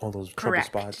 All those trouble correct.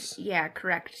 spots. Yeah,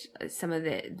 correct some of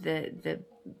the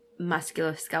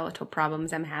musculoskeletal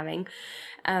problems I'm having.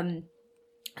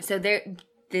 So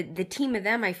the team of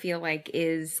them, I feel like,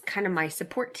 is kind of my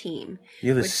support team.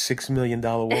 You're the $6 million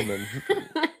woman.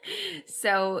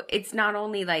 So it's not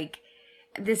only like,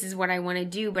 this is what I want to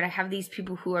do, but I have these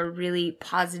people who are really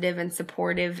positive and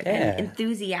supportive and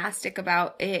enthusiastic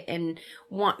about it and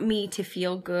want me to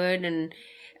feel good and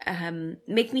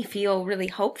make me feel really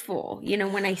hopeful.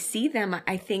 When I see them,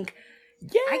 I think,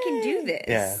 I can do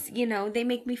this. Yeah. They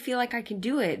make me feel like I can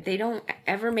do it. They don't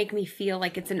ever make me feel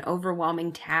like it's an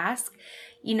overwhelming task.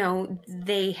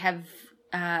 They have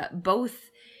both,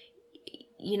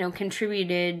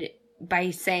 contributed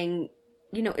by saying,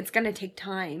 it's going to take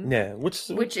time. Yeah,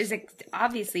 which is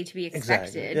obviously to be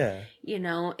expected. Exactly,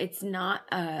 yeah. It's not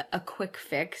a quick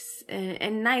fix,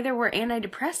 and neither were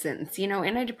antidepressants.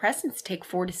 Antidepressants take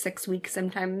 4 to 6 weeks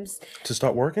sometimes. to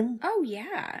start working? Oh,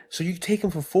 yeah. So you take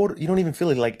them for 4, you don't even feel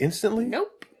it like instantly?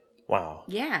 Nope. Wow.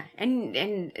 Yeah,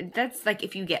 and that's like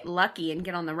if you get lucky and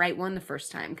get on the right one the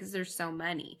first time, because there's so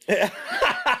many.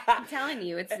 I'm telling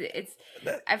you, it's.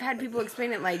 I've had people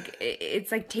explain it like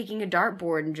it's like taking a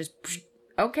dartboard and just,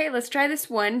 okay, let's try this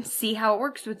one, see how it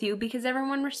works with you, because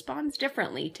everyone responds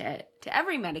differently to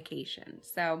every medication.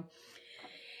 So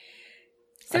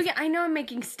yeah, I know I'm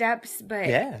making steps,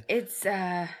 but it's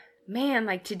man,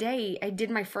 like today I did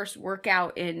my first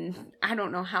workout in I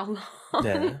don't know how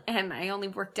long, and I only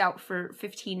worked out for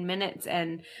 15 minutes,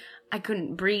 and I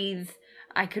couldn't breathe.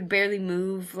 I could barely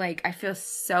move. Like, I feel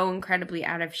so incredibly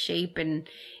out of shape, and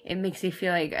it makes me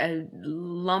feel like a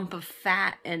lump of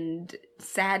fat and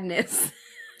sadness.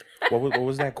 What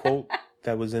was that quote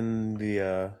that was in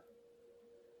the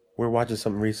we were watching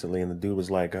something recently, and the dude was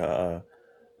like a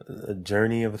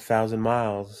journey of 1,000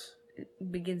 miles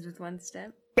Begins with one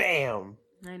step. Bam!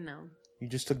 I know. You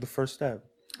just took the first step.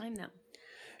 I know.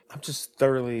 I'm just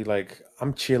thoroughly,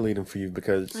 I'm cheerleading for you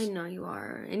because... I know you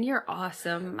are. And you're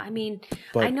awesome. I mean,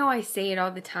 But- I know I say it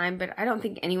all the time, but I don't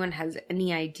think anyone has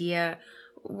any idea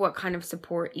what kind of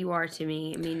support you are to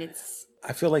me. I mean, it's...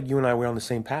 I feel like you and I were on the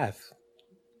same path.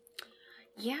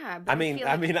 Yeah, but I mean, feel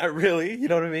like... not really. You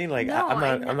know what I mean? Like, No, I'm I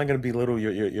not. know. I'm not gonna belittle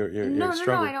your No,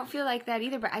 struggle. I don't feel like that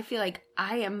either, but I feel like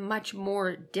I am much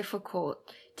more difficult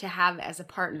to have as a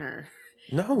partner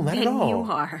No, not than at all.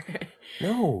 you are.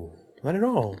 No, not at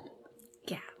all.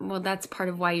 Yeah, well, that's part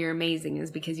of why you're amazing, is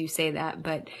because you say that,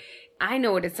 but I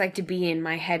know what it's like to be in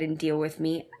my head and deal with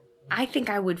me. I think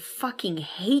I would fucking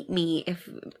hate me if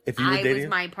you were I was dating?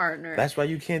 my partner. That's why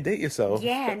you can't date yourself.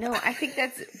 Yeah, no, I think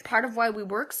that's part of why we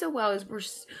work so well, is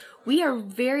we are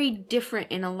very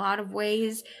different in a lot of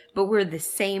ways, but we're the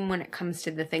same when it comes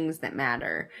to the things that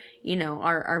matter.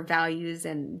 Our values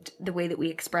and the way that we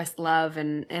express love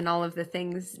and all of the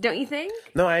things. Don't you think?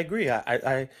 No, I agree.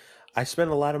 I I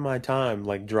spend a lot of my time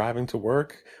like driving to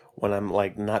work when I'm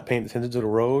like not paying attention to the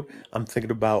road. I'm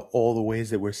thinking about all the ways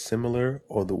that we're similar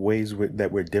or the ways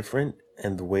that we're different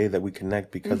and the way that we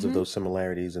connect because of those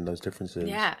similarities and those differences.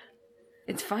 Yeah.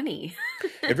 It's funny.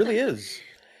 It really is.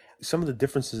 Some of the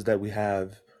differences that we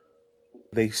have,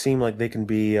 they seem like they can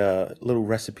be little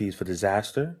recipes for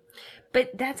disaster.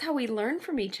 But that's how we learn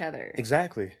from each other.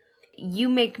 Exactly. You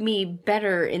make me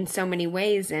better in so many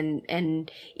ways,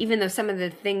 and even though some of the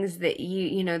things that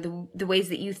you know, the ways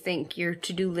that you think, your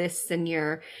to-do lists and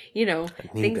your, you know,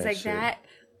 things that like shit.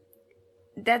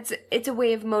 it's a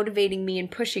way of motivating me and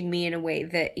pushing me in a way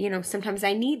that, you know, sometimes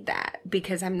I need that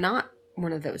because I'm not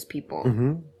one of those people.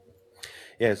 Mm-hmm.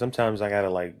 Yeah, sometimes I gotta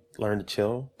like learn to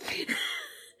chill.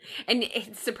 And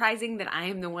it's surprising that I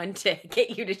am the one to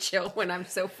get you to chill when I'm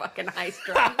so fucking high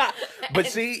strung. But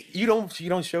see, you don't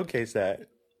showcase that.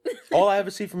 All I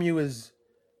ever see from you is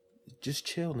just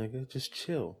chill, nigga. Just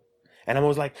chill. And I'm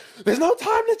always like, there's no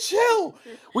time to chill.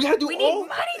 We gotta do We need money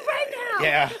right now.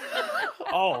 Yeah.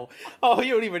 Oh,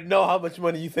 you don't even know how much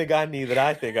money you think I need that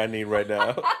I think I need right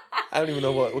now. I don't even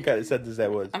know what kind of sentence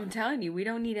that was. I'm telling you, we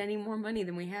don't need any more money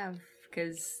than we have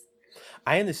because,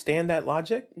 I understand that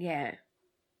logic, yeah.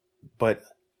 but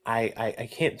I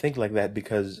can't think like that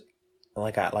because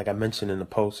like I mentioned in the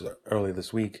post earlier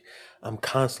this week, I'm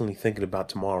constantly thinking about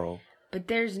tomorrow. But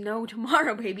there's no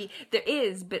tomorrow, baby. There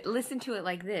is, but listen to it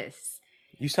like this.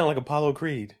 You sound like Apollo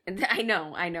Creed. I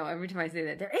know. Every time I say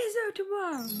that, there is no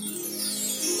tomorrow.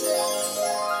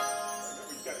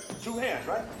 2 hands,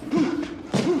 right?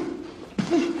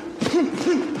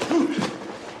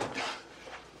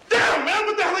 Damn, man,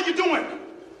 what the hell are you doing?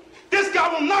 This guy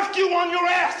will knock you on your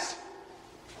ass.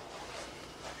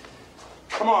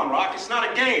 Come on, Rock, it's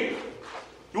not a game.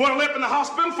 You want to live in the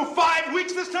hospital for 5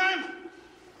 weeks this time?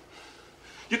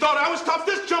 You thought I was tough?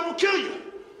 This jump will kill you.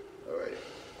 All right.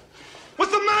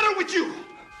 What's the matter with you?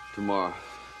 Tomorrow.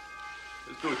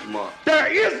 Let's do it tomorrow. There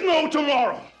is no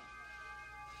tomorrow.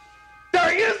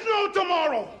 There is no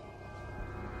tomorrow.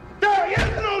 There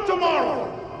is no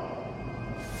tomorrow.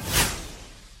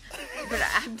 But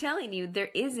I'm telling you, there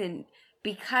isn't,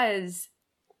 because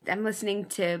I'm listening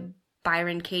to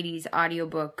Byron Katie's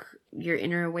audiobook, Your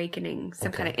Inner Awakening,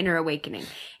 some kind of inner awakening,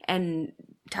 and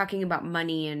talking about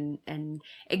money and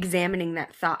examining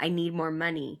that thought, I need more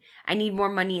money. I need more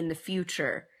money in the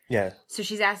future. Yeah. So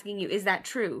she's asking you, is that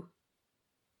true?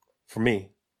 For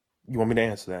me. You want me to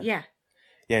answer that? Yeah.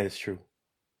 Yeah, it's true.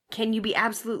 Can you be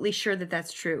absolutely sure that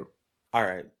that's true? All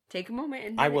right. Take a moment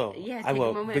and I will. Yeah, I take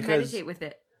will, a moment because, and meditate with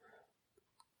it.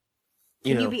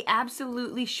 Can you be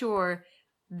absolutely sure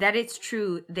that it's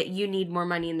true that you need more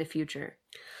money in the future?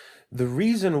 The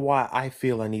reason why I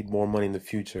feel I need more money in the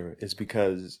future is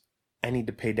because I need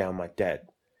to pay down my debt.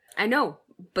 I know,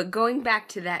 but going back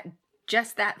to that,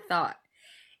 just that thought,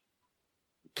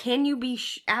 can you be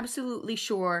absolutely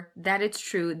sure that it's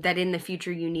true that in the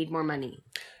future you need more money?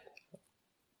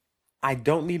 I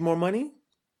don't need more money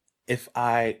if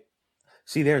I...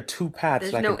 See, there are 2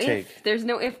 paths I can take. There's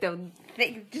no if, though.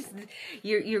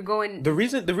 You're going... The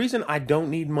reason I don't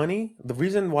need money, the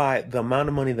reason why the amount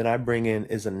of money that I bring in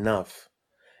is enough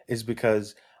is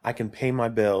because I can pay my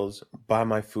bills, buy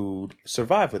my food,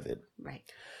 survive with it. Right.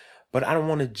 But I don't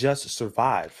want to just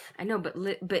survive. I know,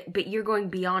 but you're going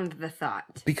beyond the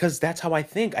thought. Because that's how I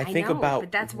think. I think know, about...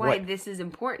 But that's why this is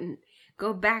important.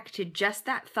 Go back to just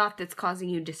that thought that's causing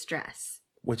you distress.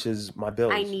 Which is my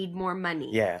bills. I need more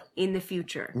money. Yeah. In the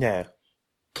future. Yeah.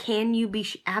 Can you be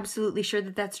absolutely sure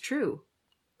that that's true?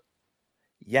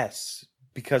 Yes,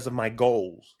 because of my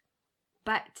goals.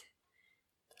 But...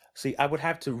 See, I would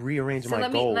have to rearrange my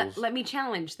goals. Let me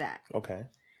challenge that. Okay.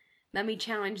 Let me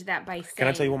challenge that by saying... Can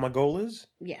I tell you what my goal is?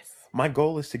 Yes. My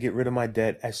goal is to get rid of my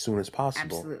debt as soon as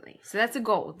possible. Absolutely. So that's a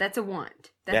goal. That's a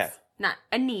want. That's not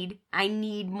a need. I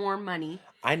need more money.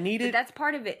 I need it. But that's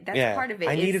part of it. That's part of it.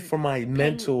 I need it for my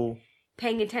mental...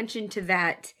 Paying attention to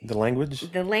that. The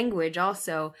language? The language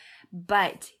also.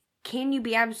 But can you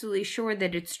be absolutely sure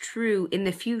that it's true in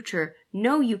the future?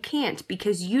 No, you can't,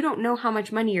 because you don't know how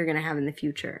much money you're going to have in the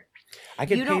future. I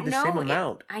get paid the same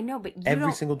amount. I know, but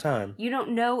every single time. You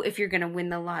don't know if you're going to win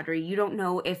the lottery. You don't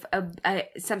know if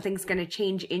something's going to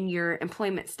change in your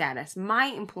employment status. My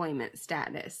employment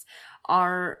status,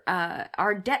 our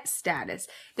debt status.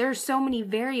 There are so many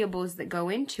variables that go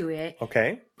into it.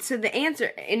 Okay. So the answer,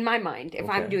 in my mind, if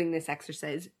I'm doing this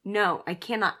exercise, no, I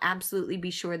cannot absolutely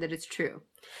be sure that it's true.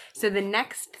 So the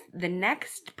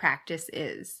next practice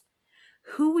is,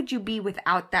 who would you be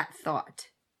without that thought?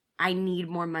 I need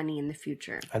more money in the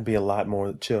future. I'd be a lot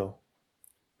more chill.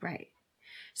 Right.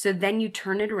 So then you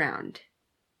turn it around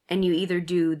and you either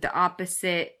do the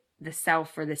opposite the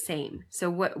self are the same. So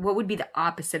what would be the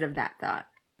opposite of that thought?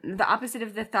 The opposite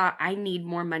of the thought, I need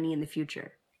more money in the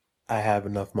future. I have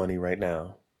enough money right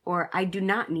now. Or I do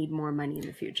not need more money in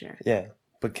the future. Yeah.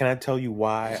 But can I tell you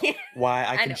why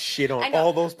I can shit on know.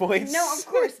 all those points? No, of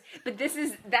course. But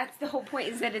that's the whole point,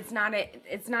 is that it's not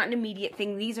an immediate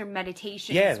thing. These are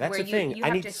meditations Yeah, that's where the thing. you I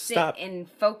have need to to sit stop. and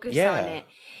focus Yeah. on it.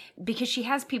 Because she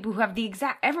has people who have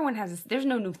everyone has this, there's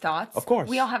no new thoughts. Of course.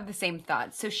 We all have the same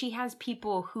thoughts. So she has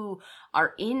people who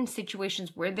are in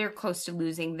situations where they're close to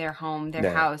losing their home,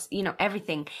 their house,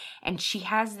 everything. And she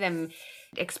has them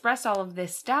express all of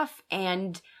this stuff,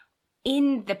 and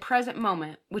in the present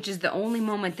moment, which is the only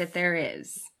moment that there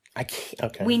is, I can't.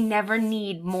 Okay. we never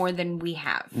need more than we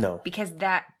have. No. Because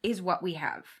that is what we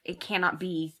have. It cannot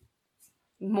be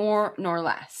more nor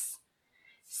less.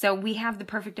 So we have the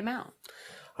perfect amount.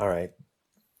 All right.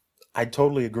 I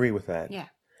totally agree with that. Yeah.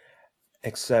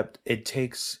 Except it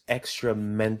takes extra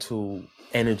mental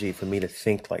energy for me to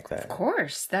think like that. Of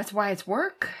course. That's why it's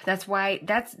work. That's why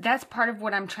that's part of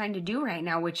what I'm trying to do right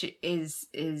now, which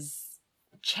is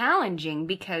challenging,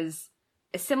 because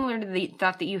similar to the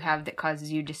thought that you have that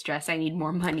causes you distress, I need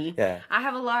more money. Yeah. I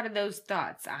have a lot of those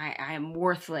thoughts. I am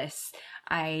worthless.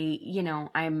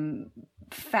 I'm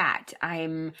fat.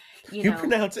 You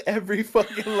pronounce every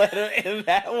fucking letter in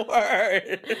that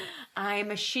word.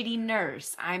 I'm a shitty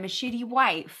nurse. I'm a shitty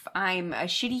wife. I'm a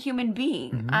shitty human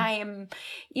being. Mm-hmm. I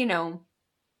am,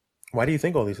 Why do you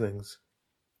think all these things?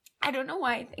 I don't know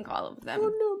why I think all of them. Oh,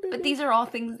 no, baby. But these are all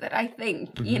things that I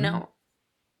think,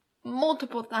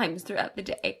 multiple times throughout the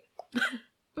day.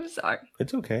 I'm sorry.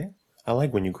 It's okay. I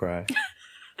like when you cry.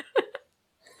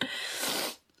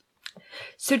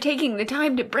 So taking the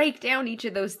time to break down each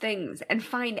of those things and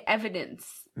find evidence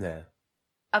Yeah.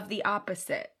 of the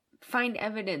opposite. Find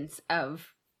evidence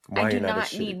of, Why I do you're not a not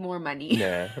shitty- need more money.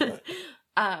 Yeah.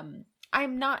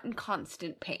 I'm not in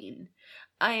constant pain.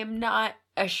 I am not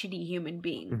a shitty human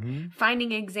being. Mm-hmm.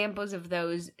 Finding examples of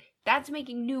those, that's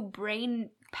making new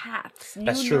brain paths, new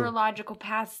That's true. neurological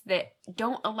paths that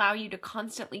don't allow you to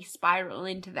constantly spiral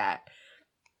into that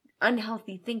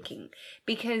unhealthy thinking.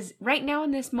 Because right now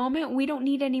in this moment, we don't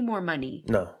need any more money.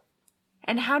 No.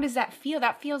 And how does that feel?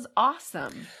 That feels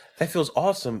awesome. That feels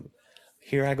awesome.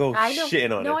 Here I go I know.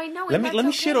 shitting on it. No, I know, Let and me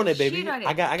that's shit okay. on it, baby. Shit on it.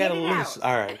 I got Get a it list. out.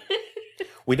 All right.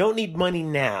 We don't need money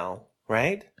now,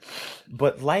 right?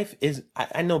 But life is,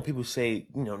 I know people say,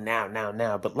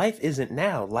 now, but life isn't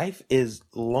now. Life is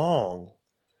long.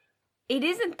 It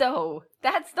isn't, though.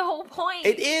 That's the whole point.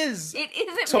 It is. It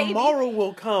isn't, Tomorrow baby.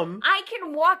 will come. I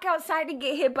can walk outside and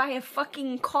get hit by a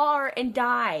fucking car and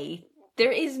die.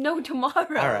 There is no tomorrow. All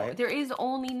right. There is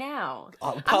only now.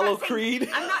 Apollo Creed.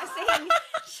 I'm not saying...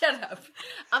 Shut up.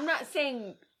 I'm not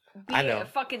saying be I know. a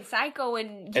fucking psycho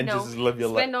and, And just live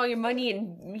your spend life. all your money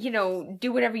and,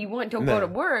 do whatever you want. Don't No. go to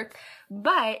work.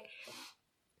 But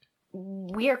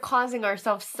we are causing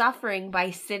ourselves suffering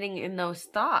by sitting in those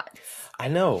thoughts. I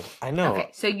know. Okay,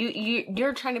 so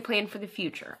you're trying to plan for the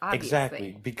future, obviously.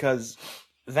 Exactly, because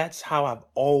that's how I've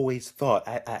always thought.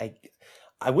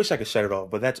 I wish I could shut it off,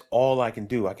 but that's all I can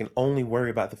do. I can only worry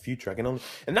about the future. I can only,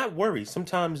 and not worry.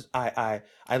 Sometimes I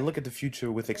look at the future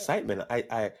with excitement.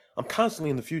 I'm constantly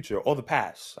in the future or the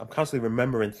past. I'm constantly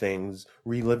remembering things,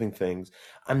 reliving things.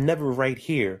 I'm never right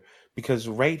here, because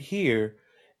right here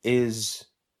is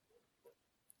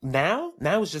now.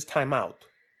 Now is just time out.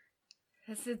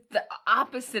 This is the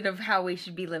opposite of how we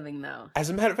should be living, though. As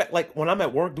a matter of fact, like when I'm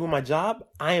at work doing my job,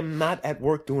 I am not at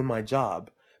work doing my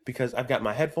job, because I've got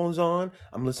my headphones on,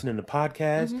 I'm listening to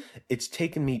podcasts. Mm-hmm. It's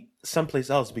taking me someplace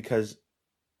else because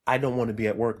I don't want to be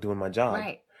at work doing my job.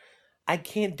 Right. I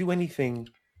can't do anything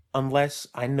unless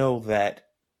I know that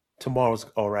tomorrow's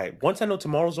all right. Once I know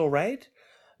tomorrow's all right,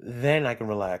 then I can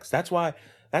relax. That's why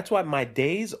my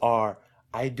days are,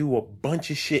 I do a bunch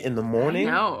of shit in the morning.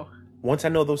 No. Once I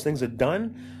know those things are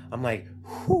done, I'm like,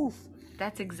 whew.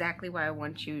 That's exactly why I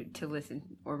want you to listen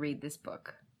or read this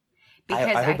book. I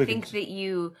Because I hope it think can-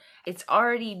 that it's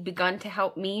already begun to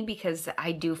help me, because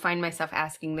I do find myself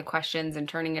asking the questions and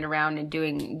turning it around and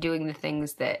doing the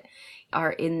things that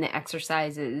are in the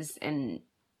exercises. And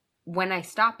when I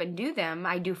stop and do them,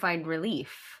 I do find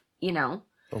relief,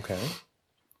 Okay.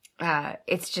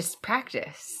 It's just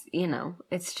practice,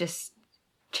 it's just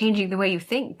changing the way you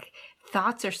think.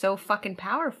 Thoughts are so fucking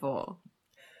powerful.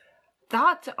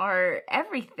 Thoughts are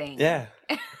everything. Yeah,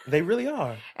 they really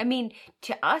are. I mean,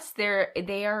 to us,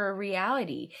 they are a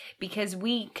reality, because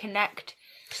we connect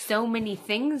so many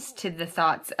things to the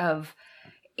thoughts of,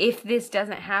 if this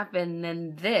doesn't happen,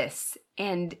 then this.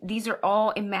 And these are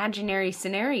all imaginary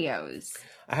scenarios.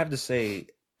 I have to say,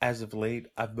 as of late,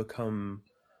 I've become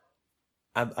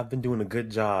I've been doing a good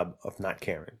job of not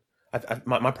caring.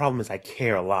 My problem is I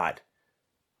care a lot.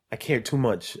 I care too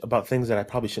much about things that I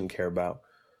probably shouldn't care about.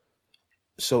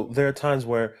 So there are times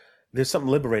where there's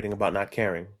something liberating about not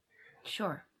caring.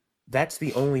 Sure. That's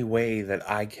the only way that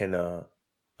I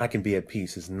can be at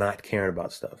peace, is not caring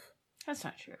about stuff. That's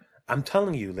not true. I'm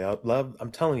telling you, love,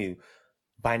 I'm telling you,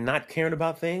 by not caring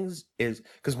about things is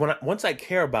because once I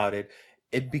care about it,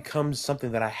 it becomes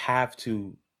something that I have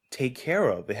to take care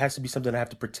of. It has to be something I have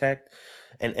to protect.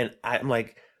 And I'm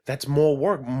like, that's more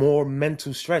work, more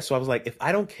mental stress. So I was like, if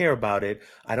I don't care about it,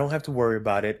 I don't have to worry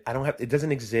about it. It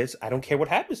doesn't exist. I don't care what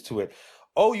happens to it.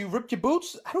 Oh, you ripped your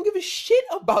boots? I don't give a shit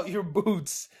about your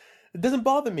boots. It doesn't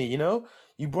bother me, you know?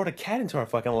 You brought a cat into our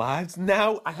fucking lives.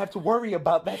 Now I have to worry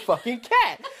about that fucking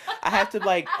cat. I have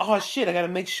to oh shit, I gotta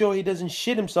make sure he doesn't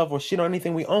shit himself or shit on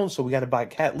anything we own. So we gotta buy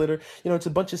cat litter. You know, it's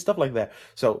a bunch of stuff like that.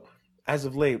 So as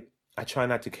of late, I try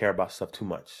not to care about stuff too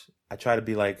much. I try to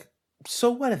be like,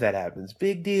 so what if that happens?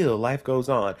 Big deal. Life goes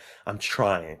on. I'm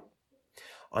trying.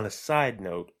 On a side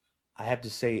note, I have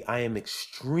to say I am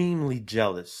extremely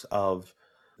jealous of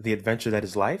the adventure that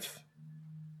is life.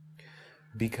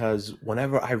 Because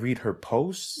whenever I read her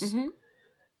posts,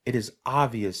 it is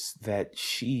obvious that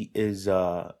she is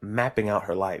mapping out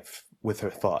her life with her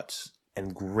thoughts,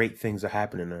 and great things are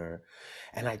happening to her.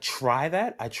 And I try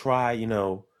that. I try,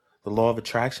 the law of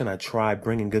attraction. I try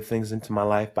bringing good things into my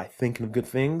life by thinking of good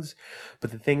things.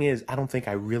 But the thing is, I don't think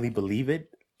I really believe it.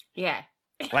 Yeah.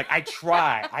 Like I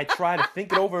try to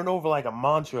think it over and over like a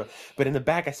mantra, but in the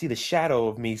back I see the shadow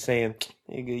of me saying,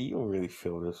 "Nigga, you don't really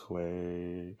feel this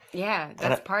way." Yeah,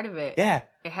 that's part of it. Yeah,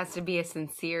 it has to be a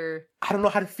sincere. I don't know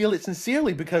how to feel it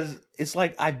sincerely because it's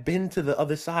like I've been to the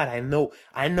other side. I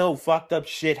know, fucked up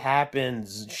shit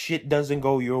happens. Shit doesn't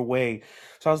go your way.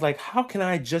 So I was like, how can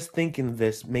I just thinking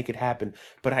this make it happen?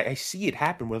 But I see it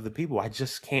happen with other people. I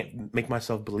just can't make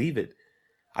myself believe it.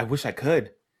 I wish I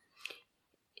could.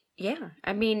 Yeah,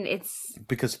 I mean, it's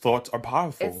because thoughts are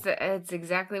powerful. It's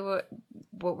exactly what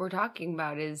we're talking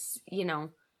about is,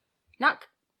 not,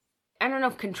 I don't know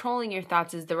if controlling your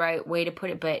thoughts is the right way to put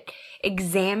it, but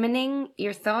examining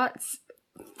your thoughts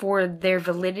for their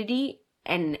validity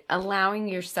and allowing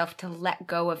yourself to let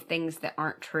go of things that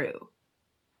aren't true.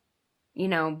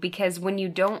 Because when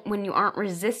you aren't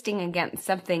resisting against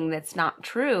something that's not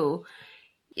true,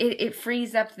 it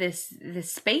frees up this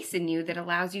space in you that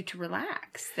allows you to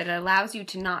relax, that allows you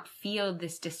to not feel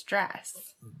this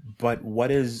distress. But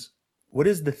what is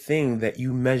the thing that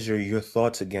you measure your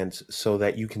thoughts against so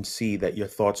that you can see that your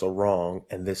thoughts are wrong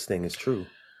and this thing is true?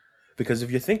 Because if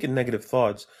you're thinking negative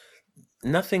thoughts,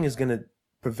 nothing is going to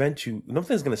prevent you,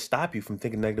 nothing's going to stop you from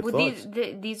thinking negative thoughts.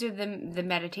 These are the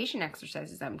meditation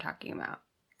exercises I'm talking about.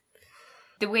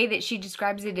 The way that she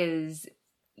describes it is,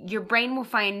 your brain will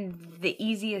find the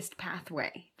easiest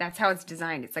pathway. That's how it's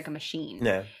designed. It's like a machine.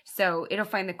 Yeah. So it'll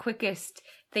find the quickest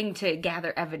thing to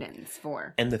gather evidence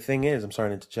for. And the thing is, I'm sorry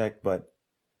to interject, but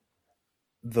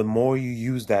the more you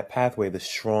use that pathway, the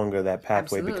stronger that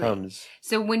pathway becomes.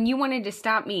 So when you wanted to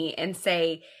stop me and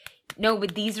say, no,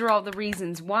 but these are all the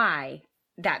reasons why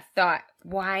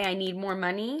why I need more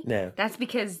money. Yeah. That's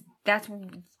because that's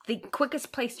the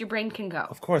quickest place your brain can go.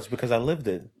 Of course, because I lived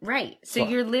it. Right. So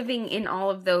you're living in all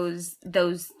of those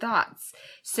thoughts.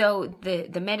 So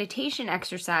the meditation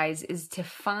exercise is to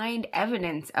find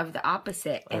evidence of the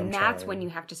opposite. And that's when you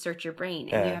have to search your brain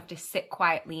and you have to sit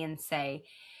quietly and say,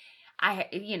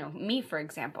 me, for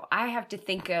example, I have to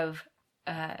think of,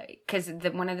 because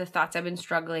one of the thoughts I've been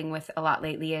struggling with a lot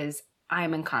lately is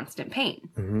I'm in constant pain.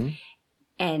 Mm-hmm.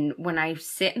 And when I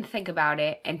sit and think about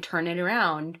it and turn it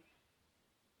around,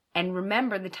 and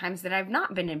remember the times that I've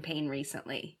not been in pain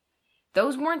recently,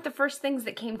 those weren't the first things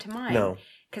that came to mind. No.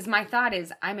 Because my thought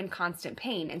is, I'm in constant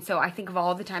pain. And so I think of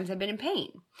all the times I've been in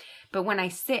pain. But when I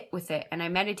sit with it and I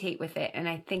meditate with it and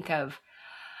I think of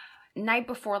night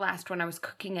before last when I was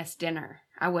cooking us dinner,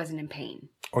 I wasn't in pain.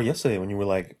 Or yesterday when you were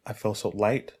like, I felt so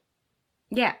light.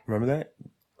 Yeah. Remember that?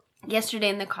 Yesterday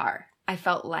in the car, I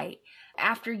felt light.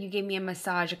 After you gave me a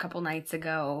massage a couple nights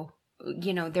ago,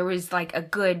 there was like a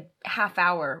good half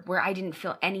hour where I didn't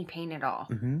feel any pain at all.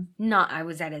 Mm-hmm. I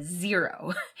was at a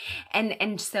 0.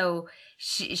 And so,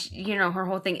 she, her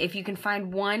whole thing, if you can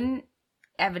find one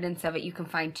evidence of it, you can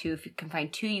find 2. If you can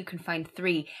find 2, you can find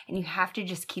 3. And you have to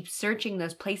just keep searching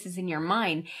those places in your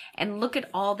mind and look at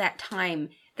all that time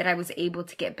that I was able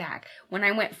to get back. When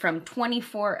I went from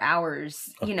 24 hours,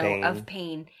 of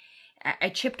pain, I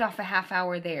chipped off a half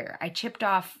hour there. I chipped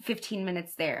off 15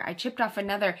 minutes there. I chipped off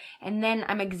another. And then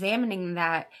I'm examining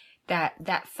that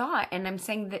thought and I'm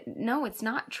saying that, no, it's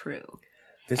not true.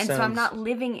 So I'm not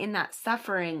living in that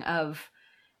suffering of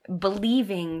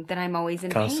believing that I'm always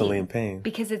in Constantly pain. in pain.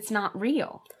 Because it's not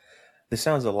real. This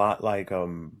sounds a lot like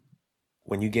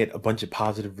when you get a bunch of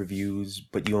positive reviews,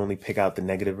 but you only pick out the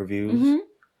negative reviews. Mm-hmm.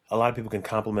 A lot of people can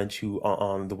compliment you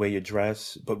on the way you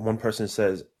dress, but one person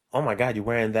says, "Oh my God, you're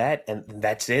wearing that," and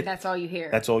that's it. That's all you hear.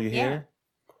 That's all you hear.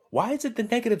 Why is it the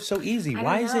negative so easy?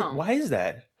 Why is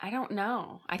that? I don't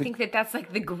know. I think that's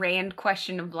like the grand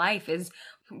question of life is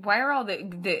why are all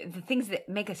the things that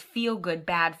make us feel good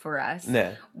bad for us?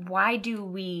 Yeah. Why do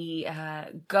we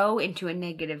go into a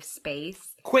negative space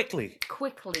Quickly?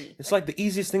 It's like the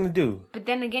easiest thing to do. But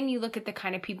then again, you look at the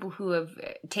kind of people who have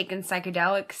taken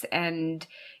psychedelics and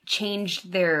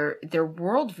changed their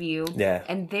worldview,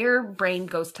 and their brain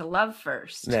goes to love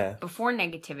first before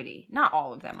negativity. Not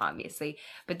all of them, obviously,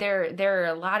 but there are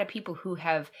a lot of people who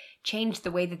have changed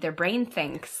the way that their brain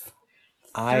thinks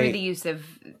through the use of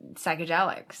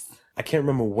psychedelics. I can't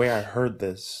remember where I heard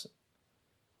this.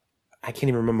 I can't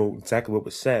even remember exactly what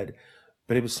was said,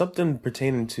 but it was something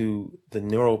pertaining to the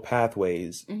neural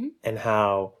pathways and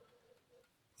how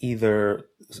either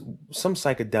some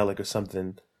psychedelic or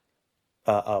something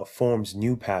forms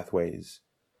new pathways,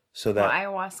 so that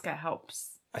ayahuasca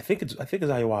helps. I think it's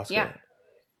ayahuasca. Yeah,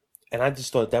 and I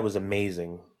just thought that was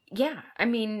amazing. Yeah, I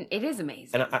mean, it is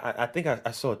amazing. And I think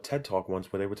I saw a TED Talk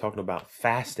once where they were talking about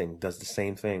fasting does the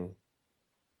same thing.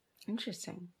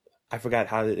 Interesting. I forgot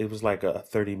how it was like a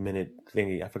 30-minute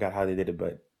thingy. I forgot how they did it,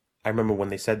 but I remember when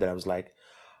they said that, I was like,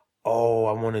 oh,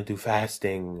 I want to do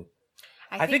fasting.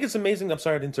 I think it's amazing. I'm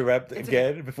sorry to interrupt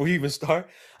again before you even start.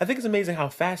 I think it's amazing how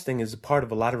fasting is a part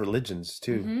of a lot of religions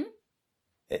too.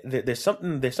 Mm-hmm. There's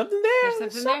something there. There's something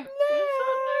there.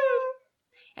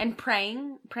 And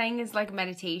praying is like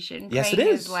meditation. Yes, praying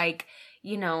it is. Like,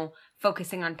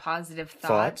 focusing on positive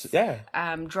thoughts.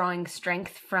 Drawing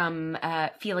strength from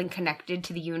feeling connected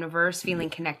to the universe, feeling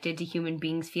connected to human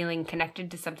beings, feeling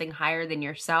connected to something higher than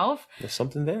yourself. There's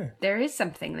something there. There is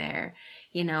something there,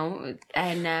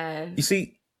 and you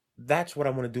see, that's what I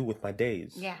want to do with my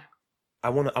days. Yeah. I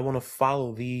want to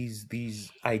follow these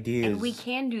ideas. And we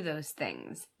can do those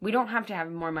things. We don't have to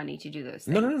have more money to do those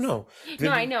things. No.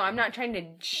 No, I know. I'm not trying to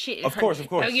shit. Of course.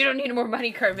 No, you don't need more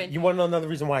money, Kervin. You want to know another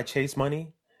reason why I chase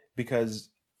money?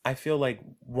 Because I feel like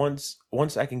once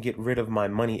I can get rid of my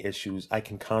money issues, I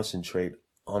can concentrate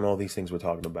on all these things we're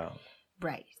talking about.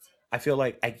 Right. I feel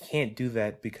like I can't do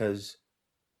that because...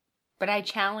 But I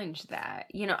challenge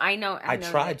that. I know. I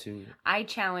try to. I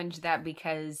challenge that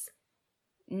because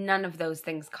none of those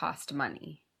things cost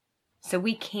money. So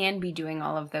we can be doing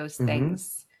all of those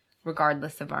things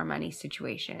regardless of our money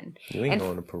situation. You ain't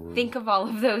going to Peru. Think of all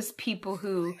of those people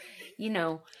who,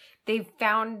 they've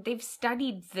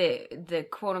studied the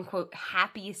quote unquote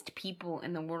happiest people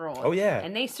in the world. Oh yeah.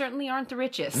 And they certainly aren't the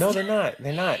richest. No, they're not.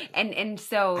 They're not. And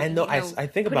so I know, I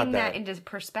think about that. Putting that into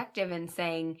perspective and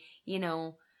saying,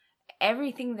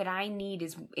 everything that I need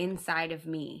is inside of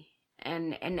me.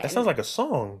 And that sounds like a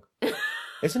song.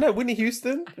 Isn't that Whitney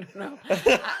Houston? I don't know.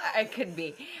 I could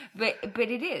be. But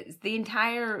it is. The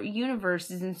entire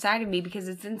universe is inside of me because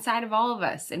it's inside of all of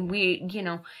us. And we,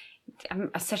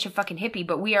 I'm such a fucking hippie,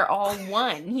 but we are all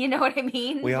one. You know what I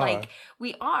mean? We are. Like,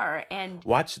 we are. And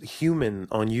watch Human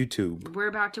on YouTube. We're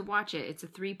about to watch it. It's a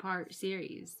 3-part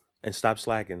series. And stop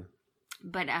slacking.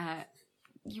 But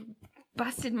you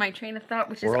busted my train of thought,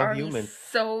 which we're is all already human.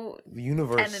 So the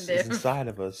universe is inside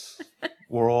of us.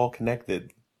 We're all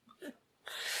connected.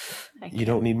 You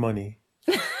don't need money.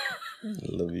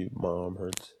 Love you, Mom.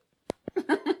 Hurts.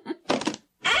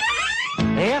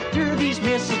 After these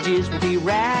messages, we'll be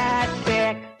right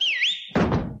back.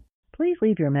 Please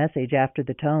leave your message after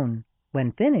the tone.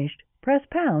 When finished, press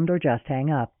pound or just hang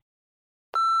up.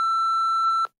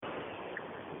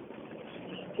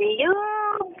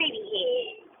 Hello, baby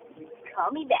head.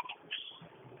 Call me back.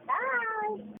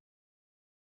 Bye.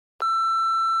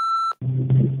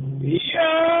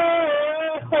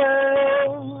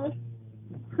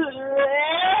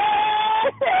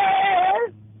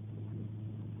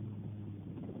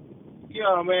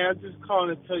 Yo, man, I'm just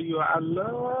calling to tell you I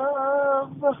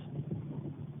love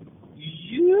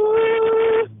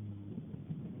you.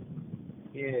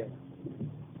 Yeah.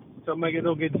 So make it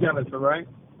don't get jealous, all right?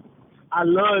 I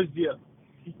love you.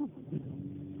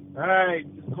 All right,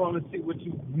 just calling to see what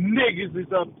you niggas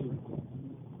is up to.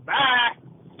 Bye.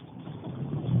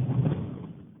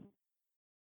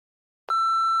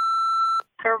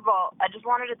 Curveball, I just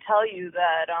wanted to tell you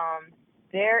that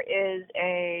there is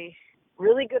a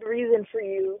really good reason for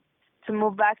you to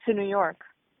move back to New York.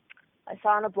 I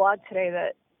saw on a blog today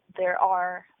that there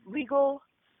are legal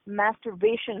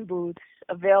masturbation booths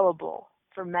available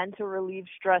for men to relieve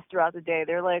stress throughout the day.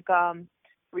 They're like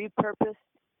repurposed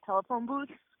telephone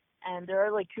booths, and there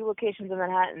are like 2 locations in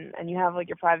Manhattan, and you have like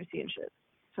your privacy and shit.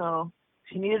 So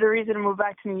if you needed a reason to move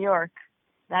back to New York,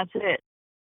 that's it.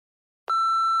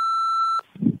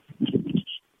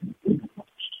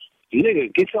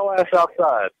 Nigga, get your ass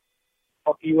outside.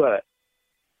 Fuck you at?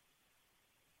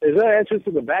 Is there an entrance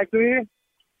to the back to here?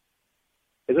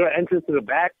 Is there an entrance to the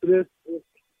back to this?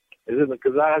 Is it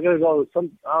because I gotta go to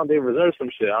some? I don't. They reserve some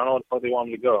shit. I don't know what the fuck they want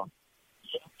me to go.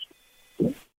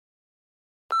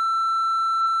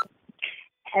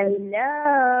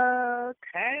 Hello,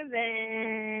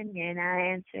 Kervin. You're not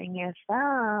answering your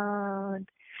phone.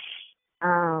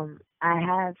 I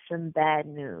have some bad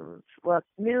news. Well,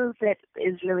 news that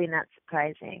is really not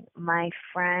surprising. My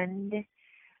friend,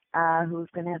 who's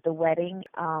gonna have the wedding,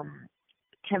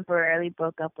 temporarily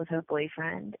broke up with her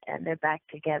boyfriend, and they're back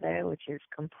together, which is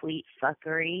complete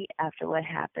fuckery after what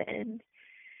happened.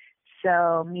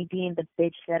 So me being the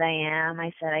bitch that I am,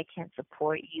 I said I can't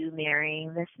support you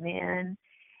marrying this man.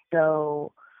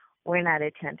 So we're not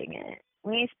attending it.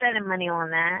 We ain't spending money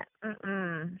on that.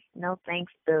 No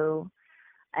thanks, boo.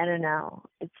 I don't know.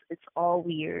 It's all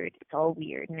weird. It's all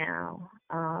weird now.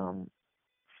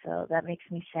 So that makes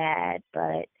me sad,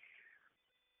 but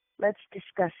let's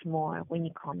discuss more when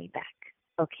you call me back.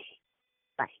 Okay.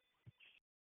 Bye.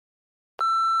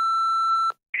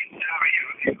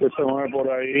 ¿Qué se mueve por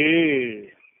ahí,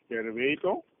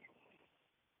 Kervito?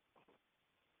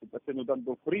 Está haciendo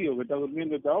tanto frío que está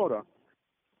durmiendo esta hora.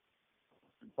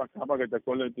 Para acá, para que te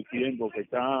acuerdes de tu tiempo, que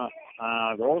está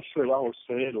a 12 bajo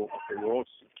cero, a 12.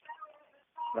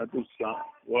 Ya tú sabes.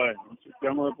 Bueno,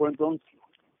 chequeamos después entonces.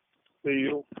 See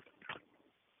you.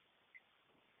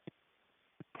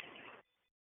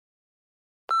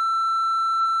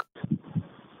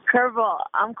 Curveball,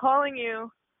 I'm calling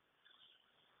you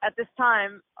at this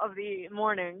time of the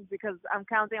morning because I'm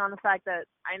counting on the fact that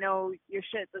I know your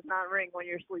shit does not ring when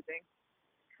you're sleeping.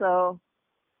 So,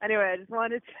 anyway, I just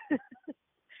wanted to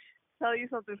tell you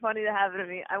something funny that happened to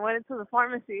me. I went into the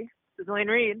pharmacy, the Duane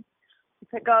Reade, to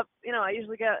pick up, I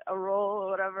usually get a roll or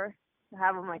whatever to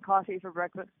have with my coffee for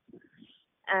breakfast.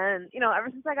 And, ever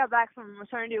since I got back from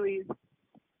maternity leave,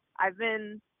 I've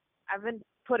been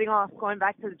putting off going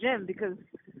back to the gym because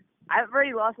I've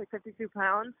already lost like 52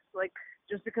 pounds,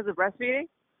 just because of breastfeeding.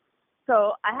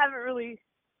 So I haven't really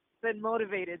been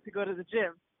motivated to go to the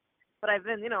gym. But I've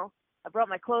been, I brought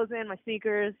my clothes in, my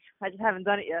sneakers. I just haven't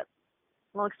done it yet.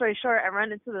 Long story short, I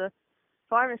ran into the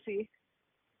pharmacy,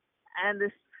 and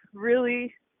this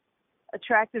really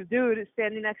attractive dude is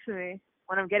standing next to me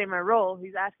when I'm getting my roll.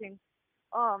 He's asking,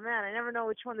 oh, man, I never know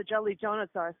which one the jelly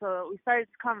donuts are. So we started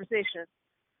this conversation,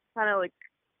 kind of like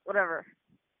whatever.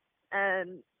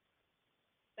 And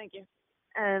thank you.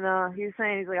 And he was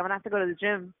saying, he's like, I'm going to have to go to the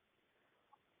gym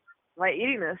by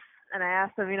eating this. And I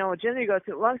asked him, what gym do you go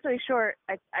to? Long story short,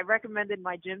 I recommended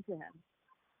my gym to him.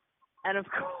 And of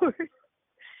course,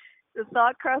 the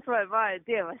thought crossed my mind,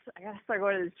 damn, I got to start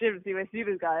going to this gym to see if I see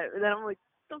this guy. And then I'm like,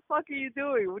 what the fuck are you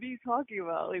doing? What are you talking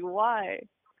about? Like, why?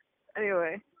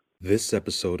 Anyway. This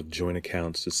episode of Joint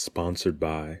Accounts is sponsored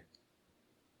by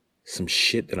some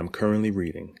shit that I'm currently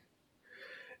reading.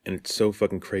 And it's so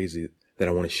fucking crazy that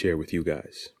I want to share with you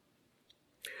guys.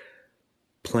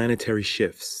 Planetary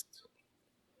shifts.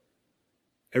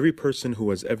 Every person who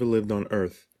has ever lived on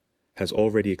Earth has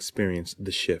already experienced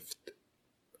the shift.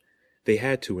 They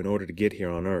had to in order to get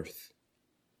here on Earth.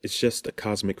 It's just a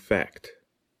cosmic fact.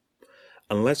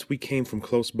 Unless we came from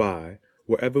close by,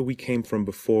 wherever we came from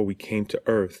before we came to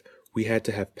Earth, we had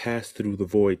to have passed through the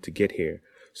void to get here,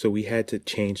 so we had to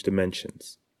change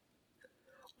dimensions.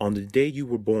 On the day you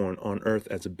were born on Earth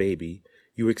as a baby,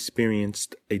 you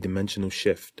experienced a dimensional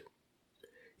shift.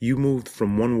 You moved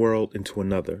from one world into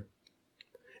another.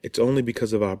 It's only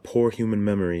because of our poor human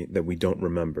memory that we don't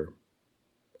remember.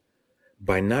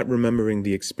 By not remembering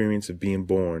the experience of being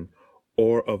born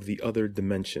or of the other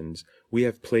dimensions, we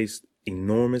have placed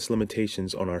enormous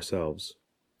limitations on ourselves.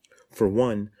 For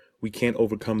one, we can't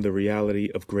overcome the reality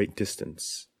of great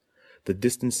distance. The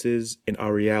distances in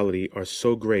our reality are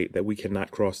so great that we cannot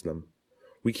cross them.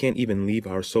 We can't even leave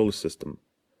our solar system.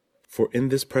 For in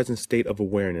this present state of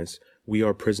awareness, we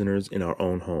are prisoners in our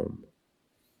own home.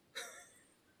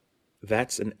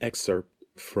 That's an excerpt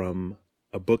from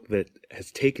a book that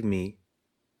has taken me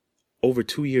over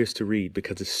 2 years to read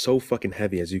because it's so fucking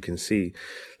heavy, as you can see,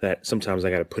 that sometimes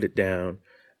I got to put it down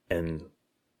and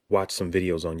watch some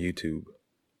videos on YouTube.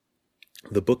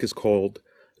 The book is called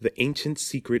The Ancient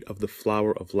Secret of the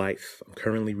Flower of Life. I'm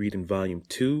currently reading volume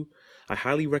 2. I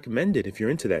highly recommend it if you're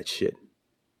into that shit.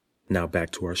 Now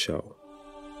back to our show.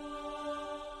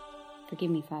 Forgive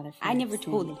me, Father. I never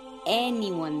told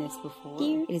anyone this before.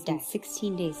 Dear it has been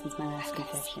 16 days since my last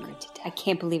confession. I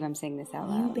can't believe I'm saying this out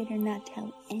loud. You better not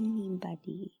tell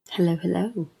anybody. Hello,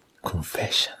 hello.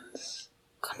 Confessions.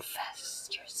 Confess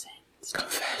your sins.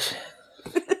 Confession.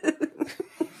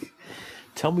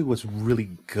 Tell me what's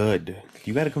really good.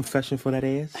 You got a confession for that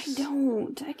ass? I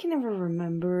don't. I can never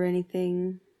remember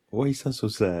anything. Why you sound so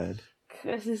sad?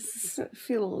 Because I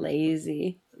feel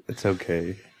lazy. It's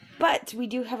okay. But we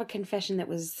do have a confession that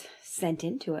was sent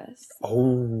in to us.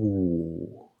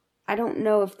 Oh. I don't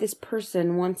know if this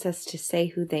person wants us to say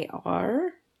who they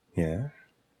are. Yeah.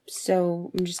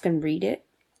 So I'm just going to read it.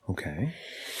 Okay.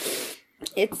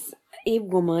 It's a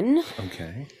woman.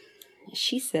 Okay.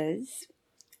 She says,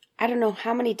 I don't know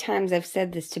how many times I've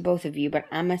said this to both of you, but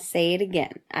I'm going to say it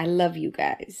again. I love you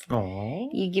guys. Aww.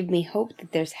 You give me hope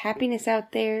that there's happiness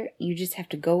out there. You just have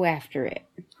to go after it.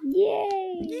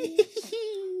 Yay!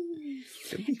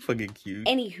 That'd be fucking cute.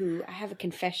 Anywho, I have a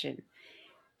confession.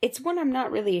 It's one I'm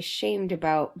not really ashamed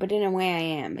about, but in a way I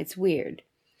am. It's weird.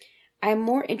 I'm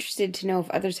more interested to know if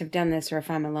others have done this or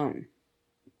if I'm alone.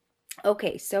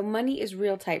 Okay, so money is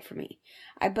real tight for me.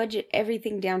 I budget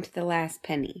everything down to the last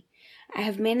penny. I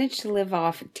have managed to live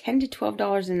off $10 to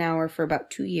 $12 an hour for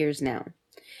about 2 years now.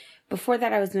 Before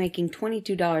that, I was making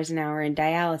 $22 an hour in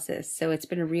dialysis, so it's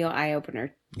been a real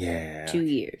eye-opener. Yeah. 2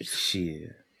 years.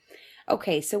 Shit.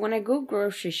 Okay, so when I go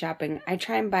grocery shopping, I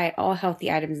try and buy all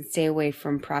healthy items and stay away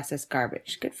from processed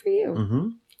garbage. Good for you. Mm-hmm.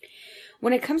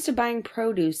 When it comes to buying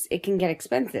produce, it can get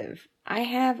expensive. I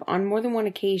have, on more than one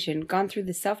occasion, gone through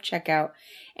the self-checkout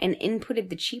and inputted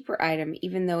the cheaper item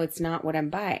even though it's not what I'm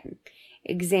buying.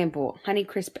 Example,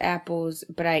 Honeycrisp apples,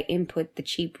 but I input the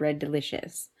cheap Red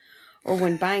Delicious. Or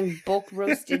when buying bulk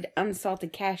roasted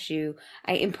unsalted cashew,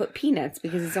 I input peanuts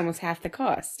because it's almost half the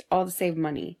cost, all to save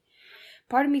money.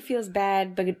 Part of me feels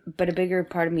bad, but a bigger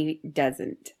part of me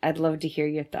doesn't. I'd love to hear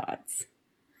your thoughts.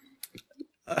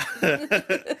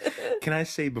 Can I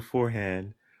say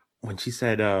beforehand, when she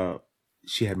said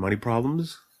she had money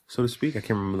problems, so to speak, I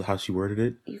can't remember how she worded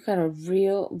it. You got a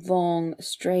real long,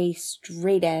 straight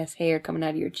ass hair coming out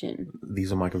of your chin.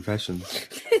 These are my confessions.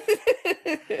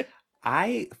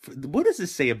 What does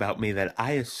this say about me that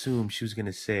I assumed she was going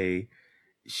to say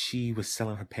she was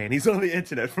selling her panties on the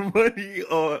internet for money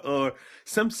or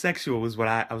some sexual was what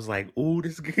I was like, ooh,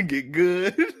 this is going to get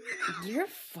good. You're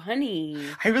funny.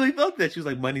 I really thought that. She was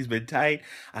like, money's been tight.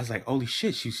 I was like, holy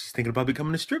shit, she's thinking about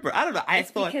becoming a stripper. I don't know. I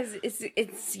thought because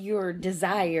it's your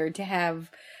desire to have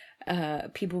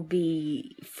people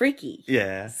be freaky.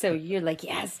 Yeah. So you're like,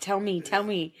 yes, tell me.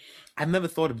 I've never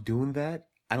thought of doing that.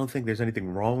 I don't think there's anything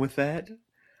wrong with that.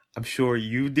 I'm sure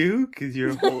you do because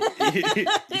you're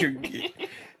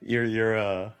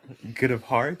you're good of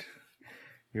heart.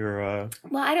 Well,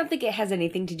 I don't think it has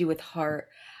anything to do with heart.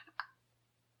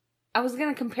 I was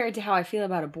gonna compare it to how I feel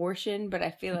about abortion, but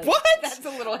I feel like that's a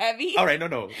little heavy. All right,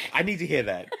 no. I need to hear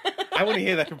that. I want to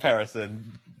hear that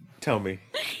comparison. Tell me.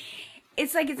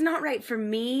 It's like it's not right for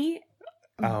me,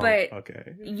 but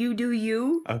okay. You do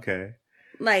you. Okay.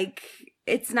 Like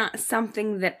it's not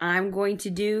something that I'm going to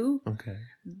do. Okay.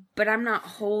 But I'm not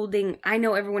holding... I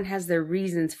know everyone has their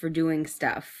reasons for doing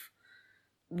stuff.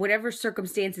 Whatever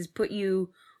circumstances put you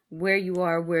where you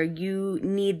are, where you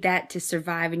need that to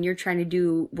survive, and you're trying to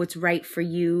do what's right for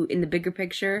you in the bigger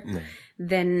picture,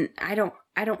 then I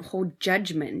don't hold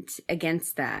judgment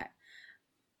against that.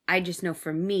 I just know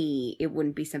for me, it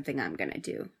wouldn't be something I'm going to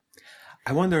do.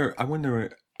 I wonder...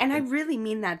 And I really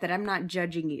mean that I'm not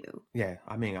judging you. Yeah,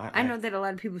 I mean... I know that a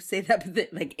lot of people say that, but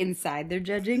that, like, inside they're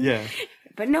judging. Yeah.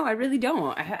 But no, I really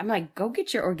don't. I'm like, go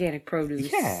get your organic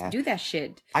produce. Yeah. Do that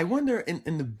shit. I wonder,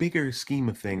 in the bigger scheme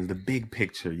of things, the big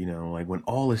picture, like, when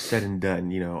all is said and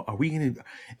done, are we going to...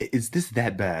 Is this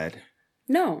that bad?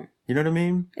 No. You know what I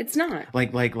mean? It's not.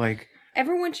 Like...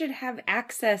 Everyone should have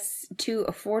access to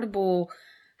affordable,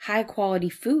 high-quality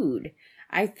food.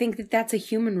 I think that that's a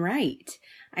human right.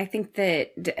 I think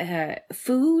that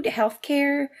food,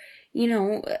 healthcare,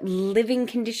 living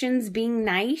conditions, being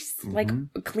nice, like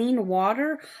clean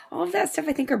water, all of that stuff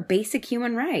I think are basic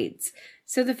human rights.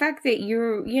 So the fact that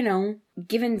you're,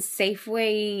 giving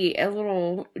Safeway a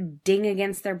little ding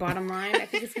against their bottom line, I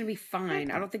think it's going to be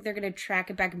fine. I don't think they're going to track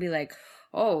it back and be like,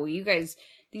 oh, you guys,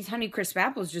 these Honeycrisp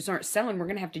apples just aren't selling. We're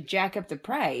going to have to jack up the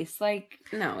price. Like,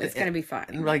 no, it's going to be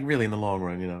fine. Like, really, in the long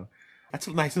run, That's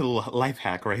a nice little life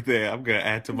hack right there. I'm going to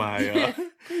add to my...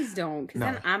 Please don't, because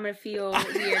then I'm going to feel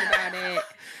weird about it.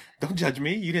 Don't judge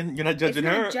me. You're not judging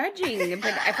her. It's not judging,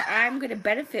 but if I'm going to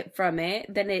benefit from it,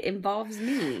 then it involves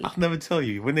me. I'll never tell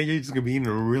you. One day you're just going to be eating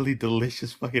a really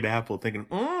delicious fucking apple thinking,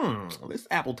 this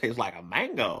apple tastes like a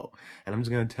mango. And I'm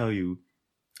just going to tell you,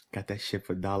 Got that shit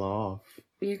for $1 off.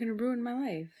 You're gonna ruin my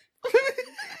life.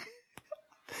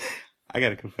 I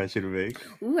got a confession to make.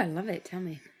 Ooh, I love it. Tell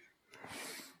me.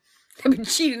 I've been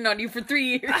cheating on you for 3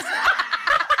 years. Why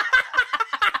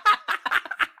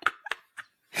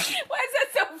is that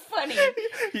so funny?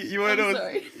 You want to know?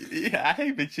 Sorry. Yeah, I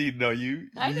ain't been cheating on you.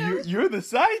 I know. You're the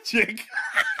side chick.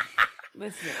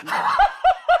 Listen.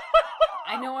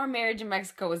 I know our marriage in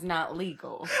Mexico is not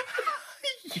legal.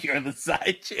 You're the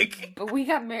side chick. But we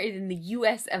got married in the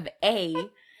US of A.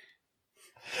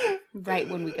 Right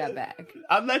when we got back.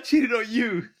 I'm not cheating on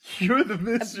you. You're the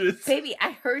mistress. Baby,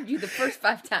 I heard you the first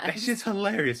 5 times. That shit's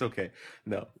hilarious. Okay.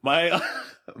 No. My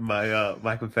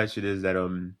my confession is that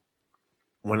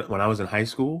when I was in high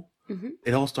school,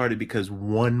 it all started because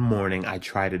one morning I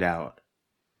tried it out.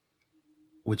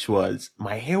 Which was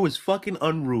my hair was fucking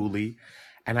unruly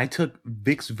and I took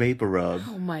Vicks Vapor Rub.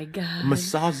 Oh my god.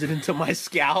 Massaged it into my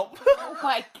scalp. Oh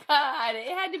my god.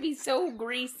 It had to be so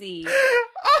greasy.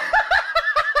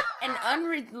 And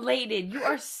unrelated, you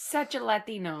are such a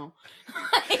Latino.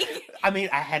 I mean,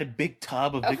 I had a big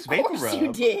tub of Vicks Vapor Rub. Of course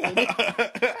you did.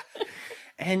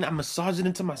 And I massaged it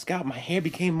into my scalp. My hair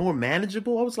became more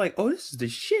manageable. I was like, oh, this is the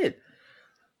shit.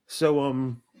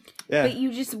 So, yeah. But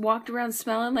you just walked around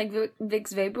smelling like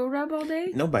Vicks Vapor Rub all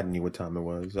day? Nobody knew what time it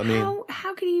was. I mean,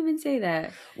 how can you even say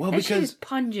that? Well, that shit because is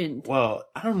pungent. Well,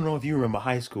 I don't know if you remember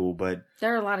high school, but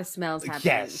there are a lot of smells happening.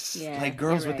 Yes, yeah, like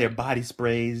girls with their body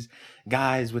sprays,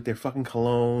 guys with their fucking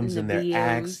colognes and their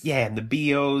Axe, yeah, and the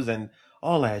BOs and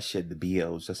all that shit. The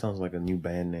BOs. That sounds like a new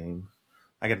band name.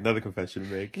 I got another confession to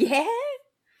make. Yeah.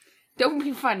 Don't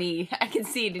be funny. I can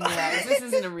see it in your eyes. This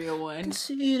isn't a real one. I can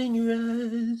see it in your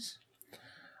eyes.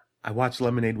 I watched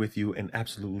Lemonade with you and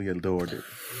absolutely adored it.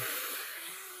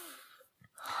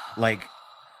 Like,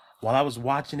 while I was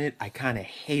watching it, I kind of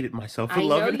hated myself for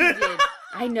loving it.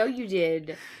 I know you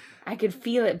did. I could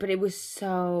feel it, but it was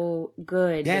so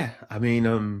good. Yeah, I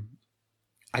mean,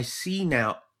 I see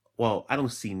now. Well, I don't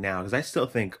see now because I still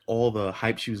think all the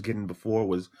hype she was getting before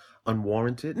was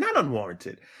unwarranted. Not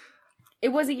unwarranted. It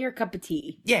wasn't your cup of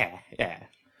tea. Yeah.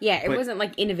 Yeah, it wasn't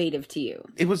like innovative to you.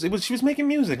 It was. She was making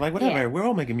music, like whatever. Yeah. We're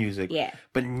all making music. Yeah.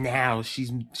 But now she's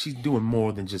doing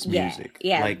more than just music.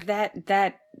 Yeah, like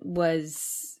that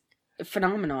was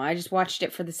phenomenal. I just watched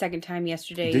it for the second time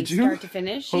yesterday. Did you? Start to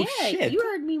finish. Oh, yeah, shit. You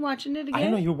heard me watching it again. I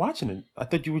didn't know you were watching it. I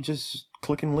thought you were just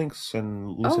clicking links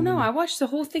and listening. Oh no, I watched the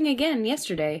whole thing again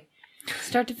yesterday,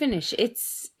 start to finish.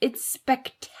 It's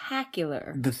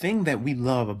spectacular. The thing that we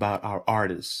love about our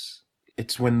artists,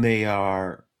 it's when they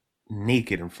are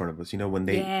naked in front of us. You know, when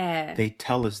they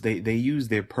tell us they use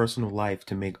their personal life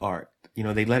to make art. You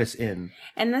know, they let us in.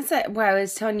 And that's why I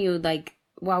was telling you, like,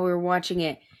 while we were watching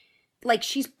it, like,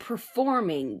 she's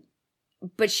performing,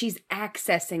 but she's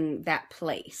accessing that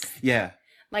place. Yeah.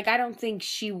 Like, I don't think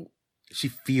she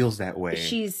feels that way.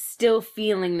 She's still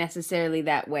feeling necessarily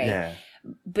that way. Yeah.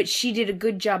 But she did a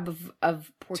good job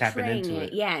of portraying tapping into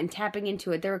it. Yeah, and tapping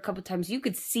into it. There were a couple times you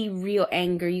could see real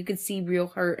anger. You could see real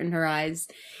hurt in her eyes.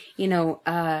 You know,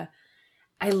 I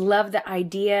love the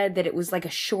idea that it was like a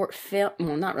short film.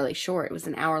 Well, not really short. It was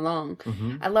an hour long.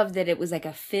 Mm-hmm. I love that it was like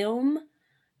a film,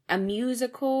 a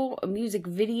musical, a music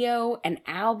video, an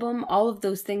album, all of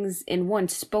those things in one.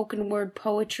 Spoken word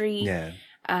poetry. Yeah.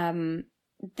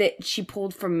 That she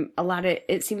pulled from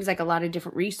it seems like a lot of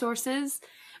different resources,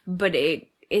 but it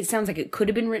sounds like it could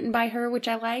have been written by her, which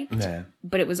I liked. Yeah.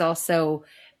 But it was also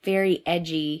very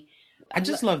edgy. I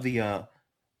just love the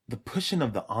pushing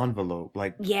of the envelope.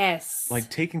 Like, yes. Like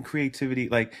taking creativity.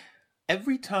 Like,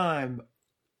 every time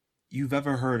you've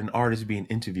ever heard an artist being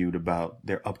interviewed about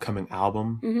their upcoming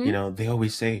album, Mhm. you know, they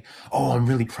always say, oh, I'm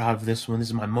really proud of this one. This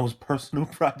is my most personal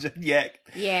project yet.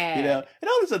 Yeah. You know, and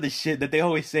all this other shit that they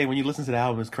always say when you listen to the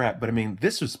album is crap. But I mean,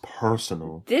 this was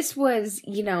personal. This was,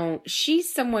 you know,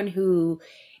 she's someone who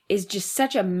is just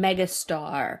such a mega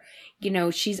star. You know,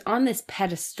 she's on this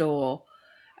pedestal.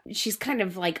 She's kind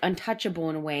of like untouchable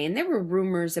in a way. And there were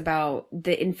rumors about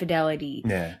the infidelity.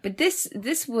 Yeah. But this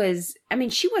was, I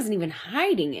mean, she wasn't even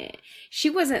hiding it.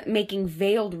 She wasn't making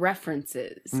veiled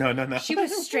references. No. She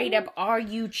was straight up, are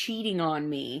you cheating on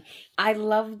me? I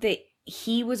love that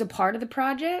he was a part of the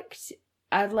project.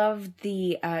 I love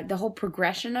the whole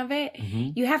progression of it.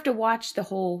 Mm-hmm. You have to watch the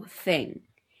whole thing.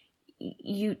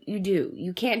 You do.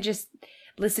 You can't just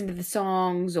listen to the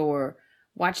songs or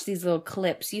watch these little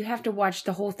clips. You have to watch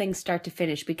the whole thing start to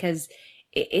finish because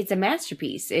it's a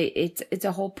masterpiece. It's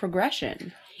a whole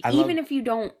progression. Even if you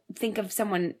don't think of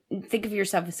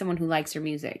yourself as someone who likes her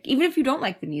music. Even if you don't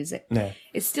like the music,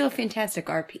 it's still a fantastic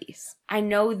art piece. I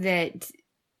know that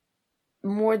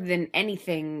more than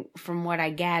anything, from what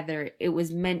I gather, it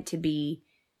was meant to be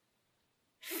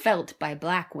felt by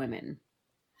black women.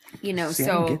 You know, See,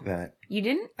 so I don't get that. You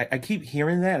didn't? I keep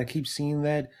hearing that. I keep seeing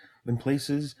that in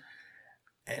places.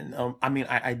 And I mean,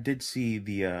 I did see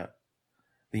the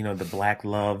the black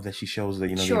love that she shows,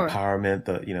 the Sure. the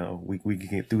empowerment, we can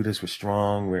get through this, we're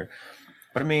strong,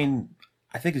 but I mean,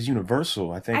 I think it's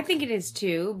universal. I think it is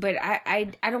too, but I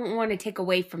don't want to take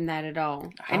away from that at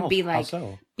all and How- be how like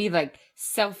so?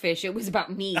 selfish. It was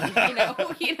about me, I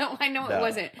know No.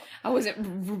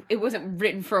 it wasn't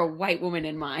written for a white woman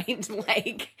in mind,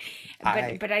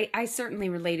 but I certainly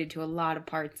related to a lot of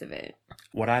parts of it.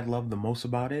 What I love the most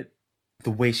about it,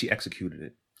 the way she executed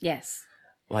it. Yes.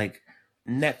 Like,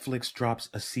 Netflix drops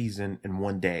a season in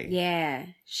one day. Yeah.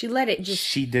 She let it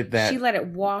She did that. She let it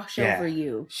wash Yeah. over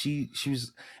you. She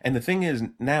was, and the thing is,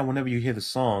 now whenever you hear the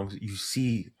songs, you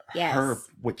see Yes. her,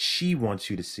 what she wants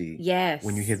you to see. Yes.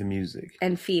 When you hear the music.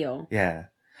 And feel. Yeah.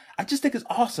 I just think it's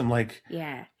awesome. Like,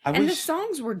 Yeah. I and the wish-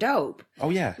 songs were dope.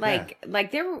 oh yeah. Like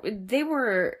they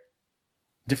were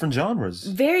different genres.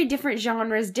 very different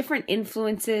genres, different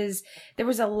influences. There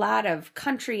was a lot of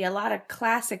country, a lot of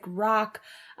classic rock,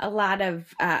 a lot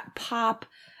of pop.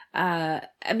 I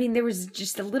mean, there was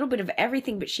just a little bit of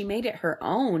everything, but she made it her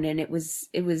own, and it was.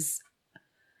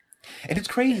 And it's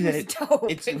crazy that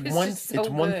dope. it's It was one just so it's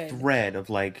one good. thread of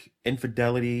like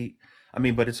infidelity. I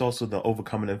mean, but it's also the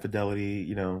overcoming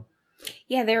infidelity,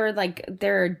 Yeah, there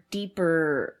are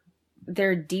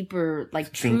deeper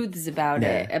like truths about Yeah.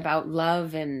 it, about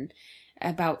love and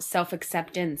about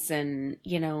self-acceptance and,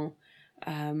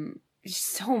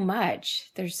 so much.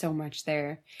 There's so much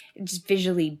there. It's just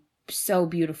visually so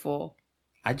beautiful.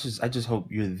 I just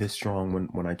hope you're this strong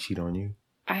when I cheat on you.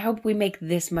 I hope we make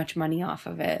this much money off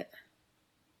of it.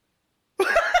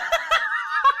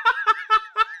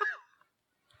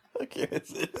 Okay,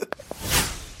 that's it.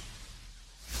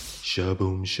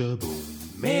 Shaboom,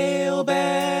 shaboom.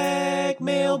 Mailbag,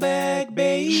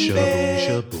 baby. Shaboom,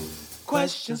 shaboom.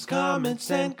 Questions, comments,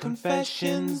 and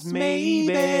confessions, maybe.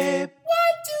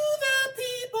 What do the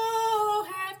people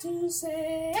have to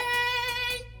say?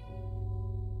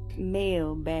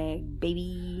 Mailbag,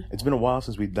 baby. It's been a while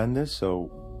since we've done this, so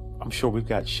I'm sure we've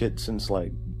got shit since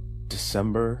like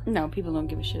December. No, people don't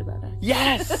give a shit about us.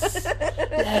 Yes!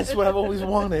 Yes, what I've always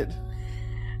wanted.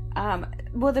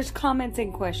 Well, there's comments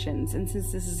and questions, and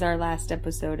since this is our last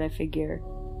episode, I figure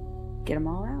get them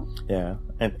all out. Yeah,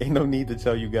 and ain't no need to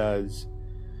tell you guys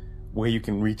where you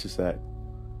can reach us at.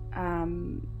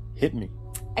 Hit me.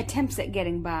 Attempts at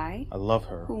getting by. I love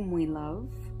her. Whom we love.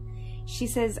 She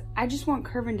says, I just want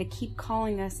Curvin to keep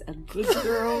calling us a good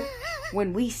girl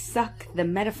when we suck the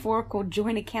metaphorical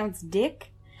joint account's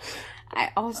dick.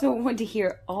 I also want to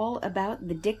hear all about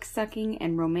the dick sucking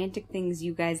and romantic things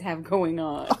you guys have going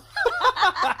on.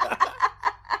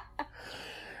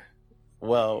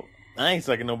 Well, I ain't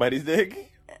sucking nobody's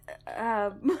dick.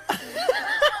 I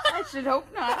should hope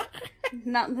not.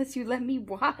 Not unless you let me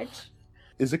watch.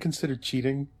 Is it considered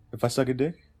cheating if I suck a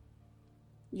dick?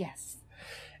 Yes.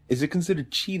 Is it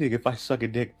considered cheating if I suck a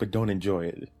dick but don't enjoy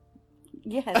it?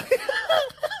 Yes.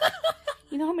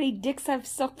 You know how many dicks I've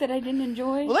sucked that I didn't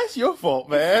enjoy? Well, that's your fault,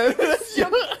 man.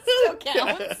 Still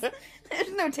counts.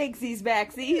 There's no takesies,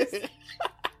 backsies.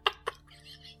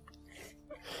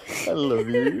 I love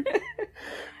you.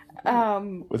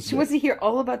 She wants to hear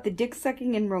all about the dick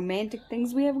sucking and romantic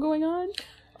things we have going on.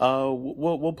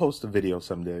 We'll post a video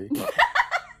someday.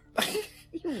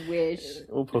 You wish.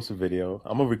 We'll post a video.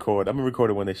 I'm gonna record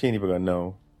it one day. She ain't even gonna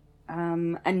know.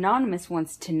 Anonymous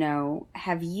wants to know,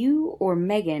 have you or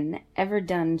Megan ever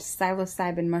done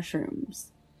psilocybin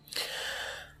mushrooms?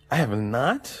 I have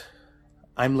not.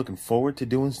 I'm looking forward to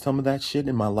doing some of that shit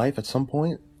in my life at some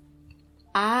point.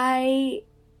 I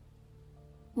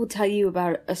will tell you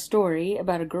about a story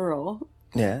about a girl.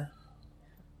 Yeah.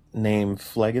 Named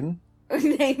Fleggin.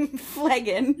 Named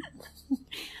Fleggin.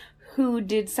 Who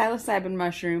did psilocybin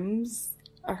mushrooms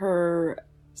her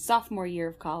sophomore year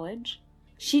of college.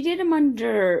 She did them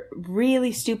under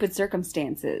really stupid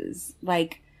circumstances.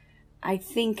 Like, I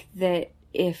think that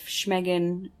if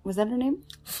Schmegan... Was that her name?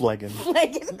 Fleggin.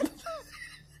 Fleggin.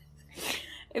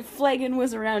 If Fleggin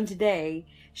was around today,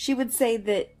 she would say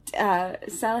that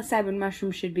psilocybin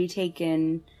mushrooms should be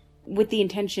taken with the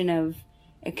intention of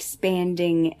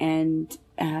expanding and...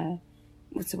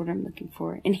 what's the word I'm looking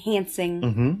for?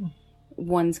 Enhancing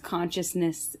one's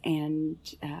consciousness and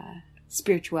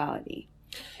spirituality.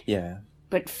 Yeah.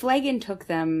 But Fleggin took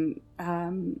them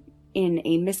in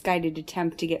a misguided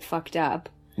attempt to get fucked up.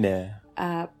 Yeah.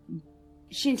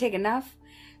 She didn't take enough,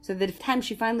 so the time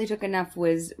she finally took enough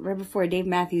was right before a Dave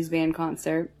Matthews Band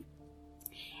concert,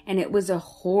 and it was a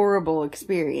horrible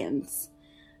experience.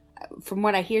 from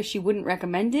what I hear, she wouldn't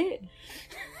recommend it.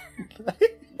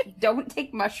 Don't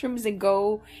take mushrooms and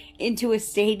go into a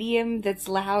stadium that's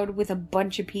loud with a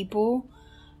bunch of people.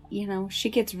 You know,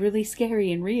 shit gets really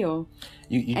scary and real.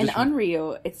 And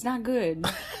unreal. It's not good.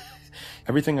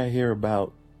 Everything I hear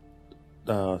about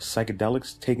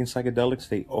psychedelics, taking psychedelics,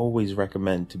 they always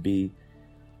recommend to be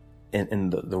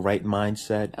in the right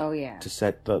mindset. Oh, yeah. To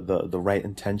set the right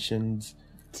intentions.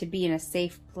 To be in a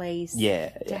safe place. Yeah.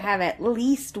 To have at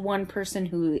least one person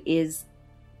who is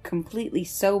completely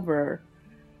sober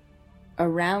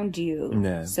around you.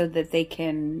 Yeah. So that they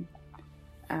can,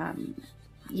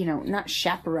 you know, not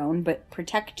chaperone, but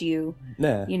protect you.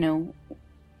 Yeah. You know,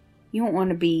 you don't want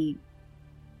to be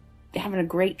having a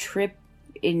great trip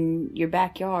in your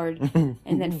backyard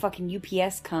and then fucking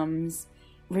UPS comes,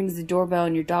 rings the doorbell,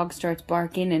 and your dog starts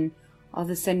barking, and all of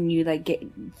a sudden you like get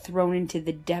thrown into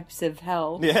the depths of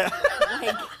hell. Yeah.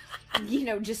 Like, you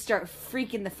know, just start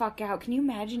freaking the fuck out. Can you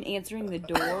imagine answering the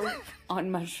door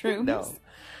on mushrooms? No.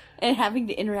 And having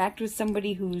to interact with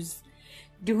somebody who's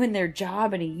doing their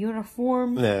job in a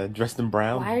uniform. Yeah, dressed in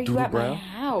brown. Why are you at my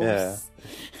house? Yeah.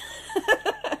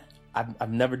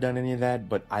 I've never done any of that,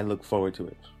 but I look forward to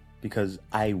it because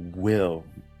I will,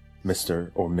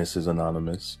 Mr. or Mrs.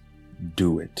 Anonymous,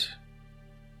 do it.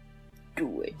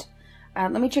 Do it.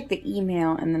 Let me check the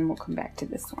email and then we'll come back to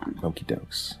this one. Okie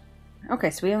dokes.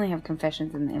 Okay, so we only have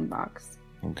confessions in the inbox.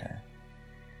 Okay.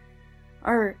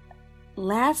 Our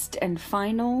last and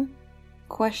final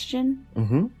question.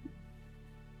 Mm-hmm.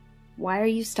 Why are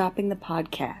you stopping the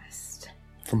podcast?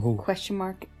 From who? Question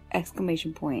mark,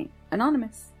 exclamation point.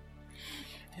 Anonymous.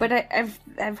 But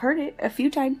I've heard it a few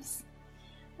times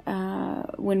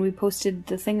when we posted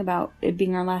the thing about it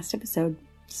being our last episode.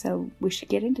 So we should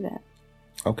get into that.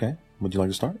 Okay. Would you like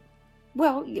to start?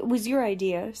 Well, it was your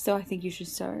idea, so I think you should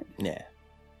start. Yeah.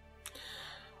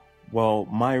 Well,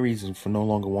 my reason for no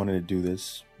longer wanting to do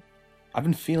this, I've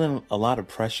been feeling a lot of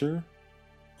pressure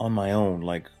on my own,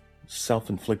 like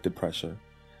self-inflicted pressure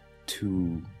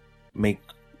to make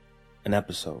an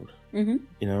episode. Mm-hmm.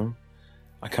 You know?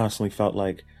 I constantly felt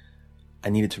like I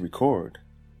needed to record.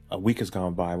 A week has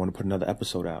gone by. I want to put another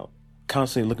episode out.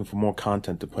 Constantly looking for more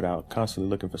content to put out. Constantly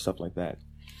looking for stuff like that.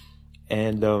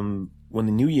 And when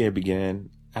the new year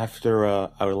began, after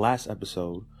our last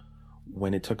episode,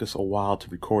 when it took us a while to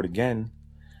record again,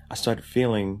 I started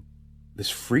feeling this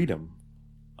freedom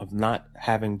of not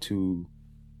having to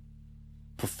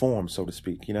perform, so to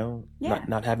speak, you know? Yeah.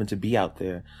 Not having to be out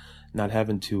there. Not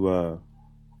having to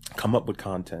come up with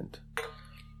content.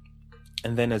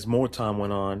 And then as more time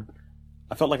went on,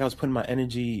 I felt like I was putting my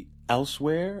energy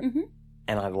elsewhere. Mm-hmm.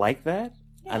 And I like that.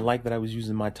 Yeah. I like that I was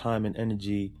using my time and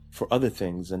energy for other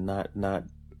things and not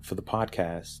for the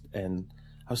podcast. And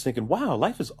I was thinking, wow,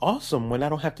 life is awesome when I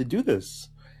don't have to do this.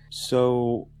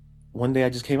 So one day I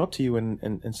just came up to you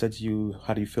and said to you,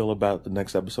 how do you feel about the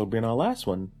next episode being our last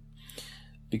one?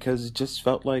 Because it just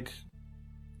felt like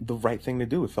the right thing to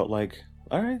do. It felt like,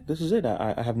 all right, this is it.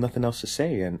 I have nothing else to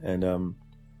say. And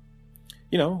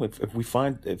you know, if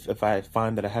I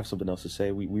find that I have something else to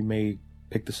say, we may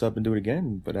pick this up and do it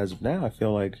again. But as of now, I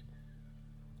feel like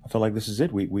this is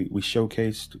it. We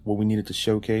showcased what we needed to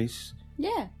showcase.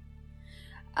 Yeah.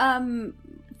 From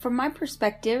my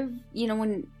perspective, you know,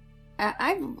 when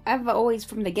I've always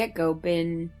from the get-go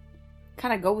been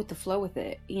kind of go with the flow with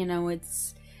it. You know,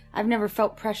 I've never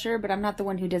felt pressure, but I'm not the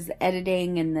one who does the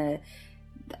editing and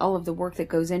all of the work that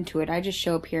goes into it. I just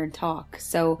show up here and talk.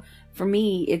 So for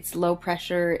me, it's low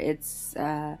pressure. It's,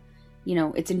 you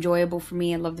know, it's enjoyable for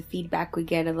me. I love the feedback we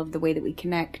get. I love the way that we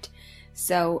connect.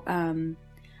 So,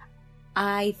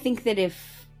 I think that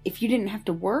if you didn't have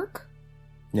to work,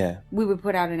 yeah, we would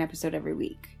put out an episode every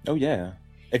week. Oh yeah.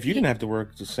 If you didn't have to work,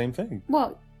 it's the same thing.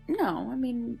 Well, no, I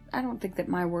mean, I don't think that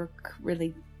my work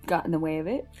really got in the way of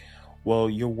it. Well,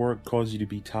 your work caused you to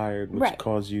be tired, which Right.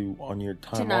 caused you on your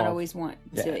time To not off. always want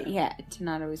to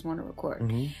not always want to record.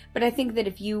 Mhm. But I think that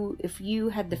if you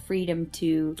had the freedom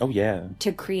to Oh yeah.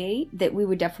 to create, that we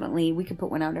could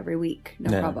put one out every week,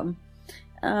 no Yeah. problem.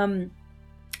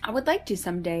 I would like to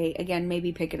someday again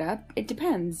maybe pick it up. It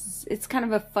depends. It's kind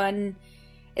of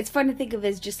it's fun to think of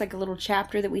as just like a little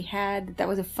chapter that we had. That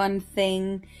was a fun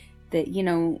thing that, you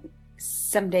know,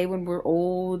 someday when we're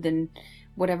old and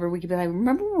whatever, we could be like,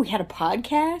 remember when we had a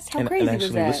podcast? How crazy and was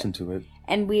actually that? listen to it.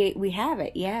 And we have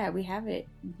it. Yeah, we have it,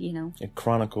 you know. It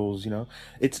chronicles, you know.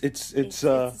 It's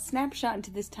a snapshot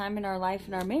into this time in our life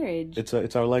and our marriage.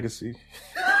 It's our legacy.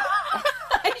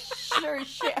 I sure as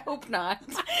shit hope not.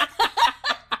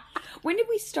 When did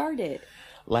we start it?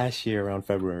 Last year around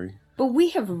February. But we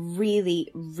have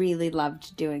really, really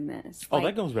loved doing this. Oh,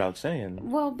 that goes without saying.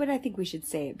 Well, but I think we should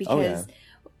say it because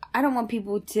I don't want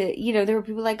people to, there were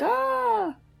people like,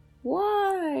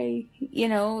 why?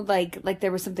 Like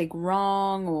there was something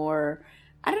wrong, or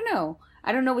I don't know.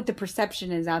 I don't know what the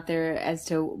perception is out there as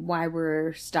to why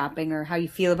we're stopping or how you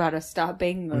feel about us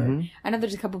stopping. Or I know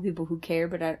there's a couple people who care,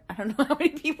 but I don't know how many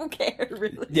people care,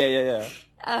 really. Yeah.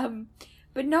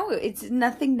 But no, it's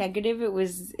nothing negative. It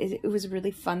was a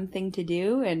really fun thing to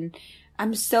do, and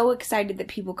I'm so excited that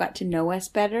people got to know us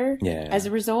better as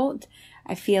a result.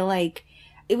 I feel like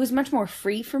it was much more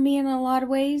free for me in a lot of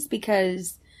ways,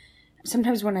 because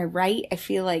sometimes when I write, I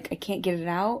feel like I can't get it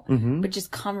out, but just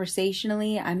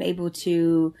conversationally, I'm able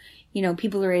to,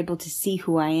 people are able to see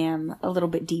who I am a little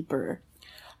bit deeper.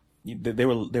 There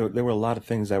were a lot of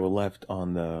things that were left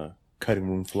on the cutting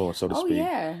room floor, so to speak. Oh,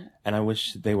 yeah. And I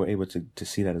wish they were able to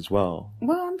see that as well.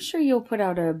 Well, I'm sure you'll put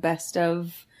out a best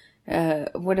of,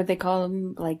 what do they call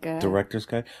them? Like director's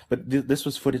cut? But this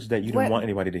was footage that you didn't want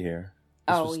anybody to hear.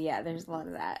 Yeah, there's a lot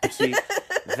of that. See,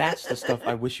 that's the stuff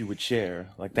I wish you would share.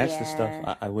 Like, that's the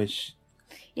stuff I wish...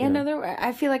 Yeah, no,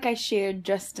 I feel like I shared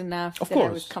just enough that I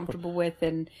was comfortable with,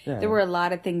 and there were a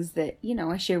lot of things that,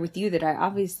 I shared with you that I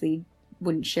obviously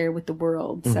wouldn't share with the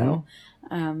world. So,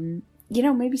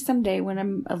 maybe someday when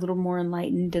I'm a little more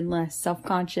enlightened and less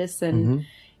self-conscious and,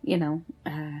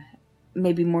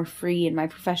 maybe more free in my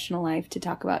professional life to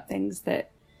talk about things,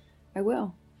 that I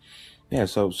will. Yeah,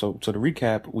 so to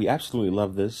recap, we absolutely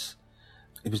love this.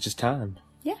 It was just time.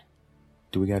 Yeah.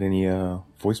 Do we got any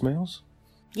voicemails?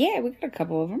 Yeah, we got a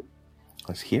couple of them.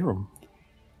 Let's hear them.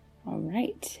 All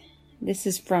right. This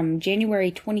is from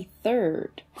January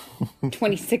 23rd,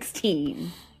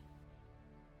 2016.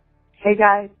 Hey,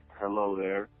 guys. Hello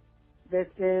there. This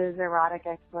is Erotic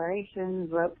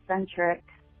Explorations, Rope Centric.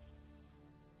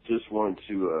 Just wanted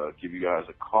to give you guys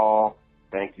a call.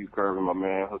 Thank you, Kirby, my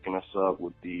man, hooking us up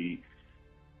with the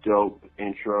dope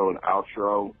intro and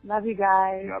outro. Love you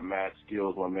guys. You got mad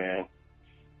skills, my man.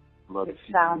 Love it.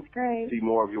 Sounds great. See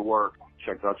more of your work.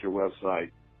 Check out your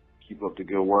website. Keep up the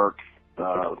good work.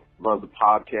 Love the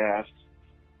podcast.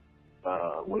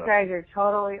 You guys are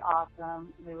totally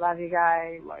awesome. We love you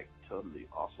guys. Like, totally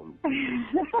awesome.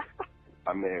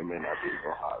 I may or may not be a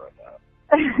little high right now.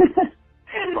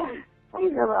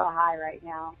 He's a little high right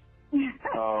now.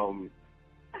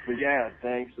 But yeah,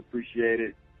 thanks. Appreciate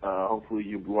it. Hopefully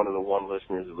you'll be one of the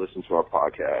listeners that listen to our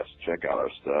podcast. Check out our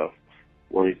stuff.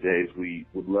 One of these days we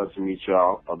would love to meet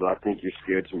y'all, although I think you're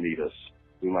scared to meet us.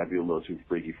 We might be a little too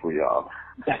freaky for y'all.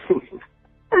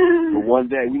 But one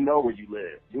day, we know where you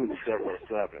live. You're in the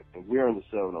 707, and we're in the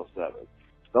 707.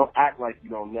 Don't act like you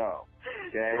don't know,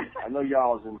 okay? I know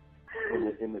y'all is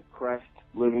in the Crest,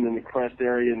 living in the Crest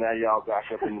area, and now y'all back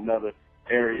up in another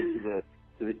area to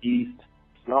the east.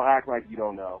 So don't act like you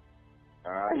don't know,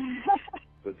 all right?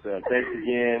 But thanks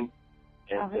again.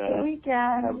 And, have a good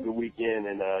weekend. Have a good weekend,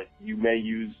 and you may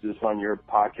use this on your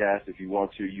podcast if you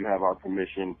want to. You have our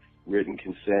permission, written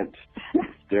consent.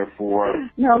 Therefore,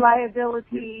 no liability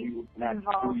we will not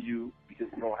involved. sue you because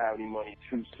we don't have any money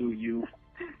to sue you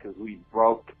because we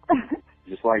broke,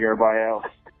 just like everybody else,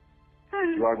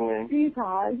 struggling,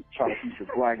 trying to keep the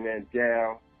black man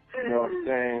down. You know what I'm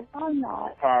saying? I'm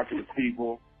not. Power to the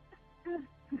people.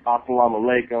 Assalamu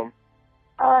alaikum.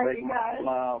 All right, you guys.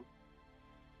 Assalam.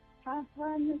 Have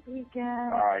fun this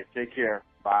weekend. All right, take care.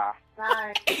 Bye.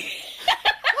 Bye.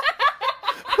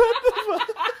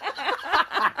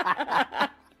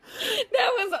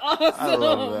 That was awesome. I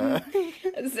love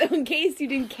that. So in case you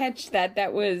didn't catch that,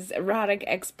 that was Erotic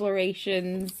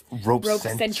Explorations, Rope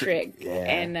Centric. Yeah.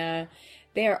 And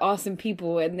they are awesome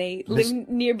people, and they live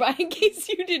nearby in case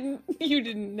you didn't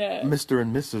Mr.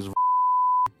 and Mrs.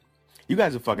 You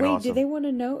guys are fucking awesome. Do they want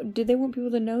to know? Do they want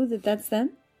people to know that that's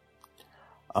them?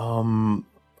 I'm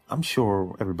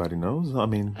sure everybody knows. I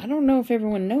mean, I don't know if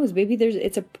everyone knows. Maybe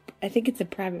I think it's a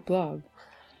private blog.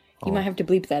 You might have to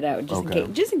bleep that out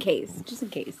just in case.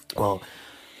 Well,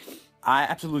 I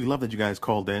absolutely love that you guys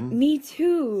called in. Me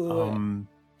too.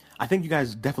 I think you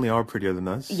guys definitely are prettier than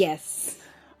us. Yes.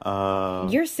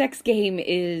 Your sex game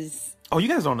is... Oh, you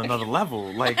guys are on another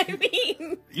level. Like, I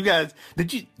mean... You guys,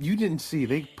 you didn't see,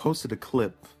 they posted a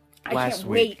clip last week. I can't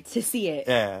wait to see it.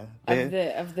 Yeah.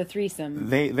 Of the threesome.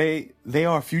 They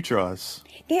are future us.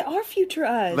 They are future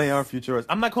us. They are future us.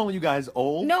 I'm not calling you guys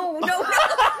old. No.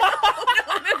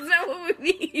 That's not what we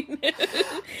mean.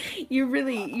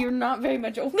 You're not very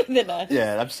much older than us.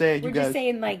 Yeah, I'm saying We're just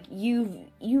saying, like,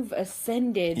 you've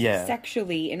ascended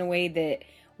sexually in a way that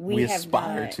we have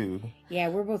aspire not. to. Yeah,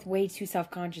 we're both way too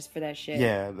self-conscious for that shit.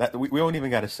 Yeah, we don't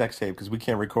even got a sex tape because we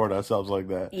can't record ourselves like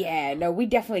that. Yeah, no, we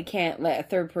definitely can't let a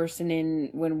third person in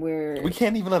when we're... We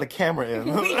can't even let a camera in.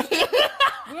 We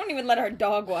don't even let our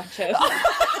dog watch us.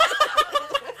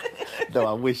 No,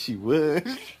 I wish you would.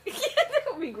 That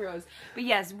would be gross. But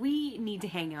yes, we need to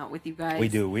hang out with you guys. We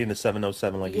do. We're in the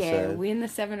 707, like you said. Yeah, we're in the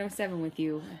 707 with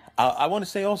you. I want to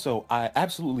say also, I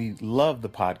absolutely love the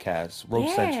podcast,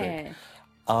 Rope-Centric.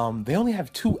 They only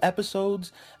have 2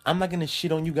 episodes. I'm not going to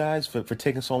shit on you guys for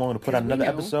taking so long to put out another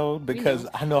episode because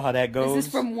I know how that goes. This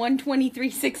is from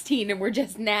 123.16 and we're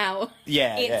just now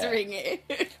answering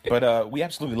it. But we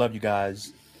absolutely love you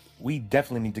guys. We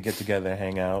definitely need to get together and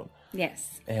hang out.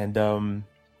 Yes. And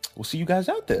we'll see you guys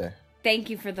out there.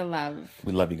 Thank you for the love.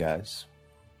 We love you guys.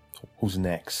 Who's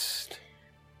next?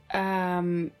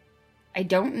 I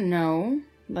don't know.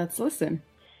 Let's listen.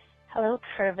 Hello,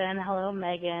 Curvin. Hello,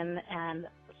 Megan. And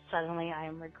suddenly I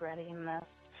am regretting this.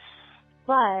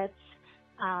 But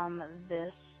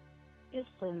this is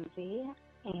Lindsay.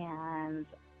 And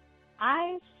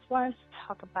I just wanted to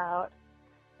talk about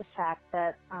the fact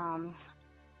that,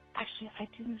 actually, I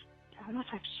don't know if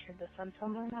I've shared this on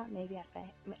Tumblr or not. Maybe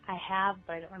I have,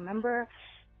 but I don't remember.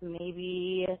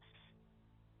 Maybe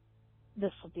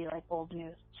this will be like old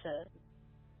news to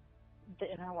the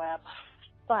interweb.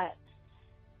 But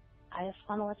I just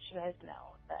want to let you guys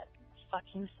know that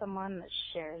fucking someone that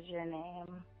shares your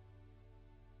name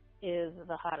is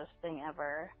the hottest thing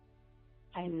ever.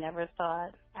 I never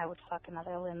thought I would fuck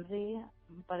another Lindsay,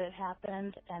 but it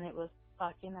happened, and it was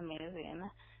fucking amazing.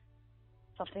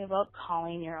 Something about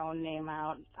calling your own name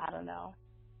out. I don't know.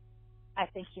 I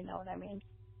think you know what I mean.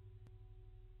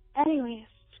 Anyways,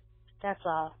 that's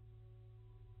all.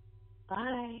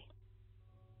 Bye.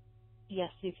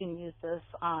 Yes, you can use this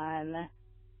on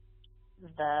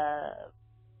the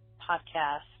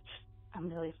podcast.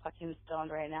 I'm really fucking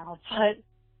stoned right now, but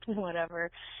whatever.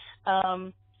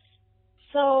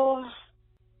 So,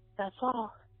 that's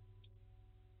all.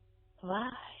 Bye.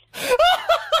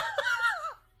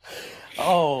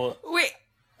 Oh. Wait,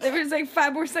 there was like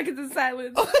 5 more seconds of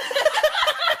silence.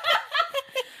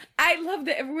 I love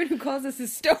that everyone who calls us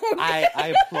is stoned.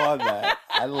 I applaud that.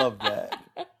 I love that.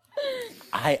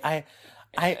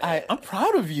 I'm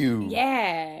proud of you.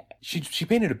 Yeah. She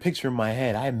painted a picture in my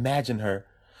head. I imagine her.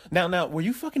 Now, were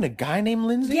you fucking a guy named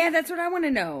Lindsay? Yeah, that's what I want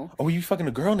to know. Or were you fucking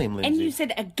a girl named Lindsay? And you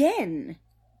said again.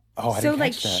 Oh, I didn't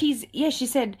catch that. She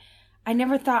said, I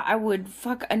never thought I would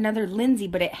fuck another Lindsay,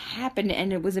 but it happened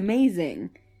and it was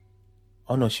amazing.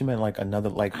 Oh no, she meant like another,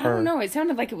 like her. I don't know. It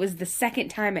sounded like it was the second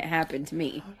time it happened to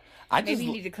me. Maybe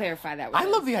you need to clarify that. I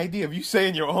love the idea of you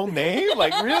saying your own name.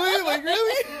 Like really, like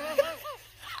really.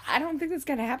 I don't think that's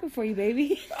gonna happen for you,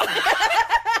 baby.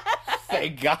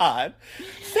 Thank God.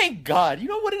 Thank God. You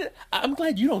know what? I'm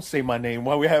glad you don't say my name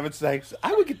while we're having sex.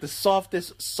 I would get the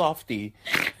softest softy.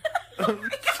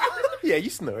 Yeah, you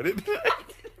snorted.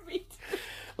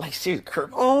 Like, seriously,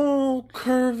 Curvin. Oh,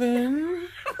 Curvin.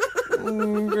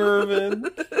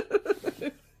 Curvin.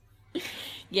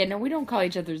 Yeah, no, we don't call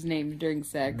each other's names during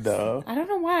sex. No. I don't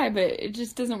know why, but it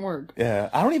just doesn't work. Yeah,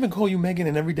 I don't even call you Megan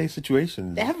in everyday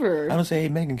situations. Ever. I don't say, hey,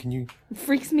 Megan, can you... It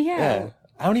freaks me out. Yeah.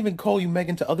 I don't even call you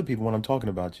Megan to other people when I'm talking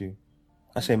about you.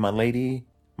 I say my lady,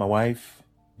 my wife,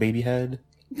 baby head.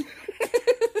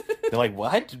 They're like,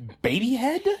 what? Baby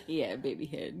head? Yeah, baby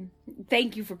head.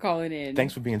 Thank you for calling in.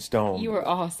 Thanks for being stoned. You were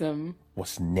awesome.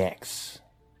 What's next?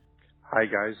 Hi,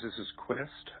 guys. This is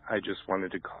Quest. I just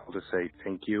wanted to call to say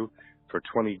thank you for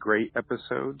 20 great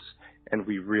episodes, and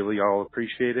we really all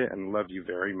appreciate it and love you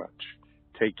very much.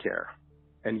 Take care.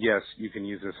 And yes, you can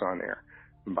use this on air.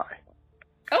 Bye.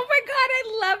 Oh my God, I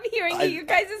love hearing you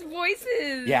guys'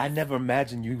 voices. Yeah, I never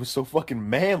imagined you were so fucking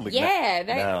manly. Yeah,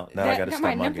 now I gotta stop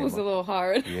my my nipples game a little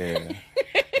hard. Yeah,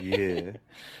 yeah.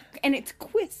 And it's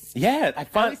Quist. Yeah, I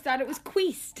always thought it was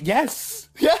Queast. Yes,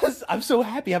 I'm so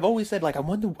happy. I've always said, like, I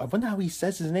wonder how he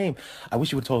says his name. I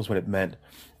wish you would told us what it meant.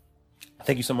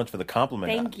 Thank you so much for the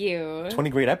compliment. Thank you. 20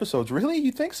 great episodes. Really?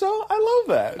 You think so? I love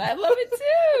that. I love it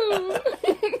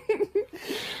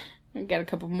too. I got a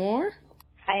couple more.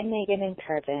 Hi, Megan and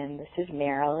Curvin. This is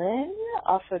Marilyn,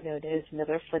 also known as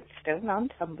Miller Flintstone on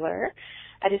Tumblr.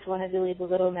 I just wanted to leave a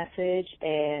little message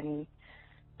and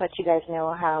let you guys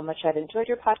know how much I've enjoyed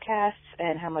your podcasts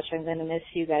and how much I'm going to miss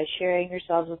you guys sharing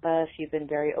yourselves with us. You've been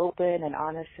very open and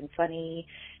honest and funny,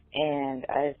 and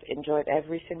I've enjoyed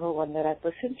every single one that I've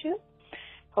listened to.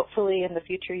 Hopefully in the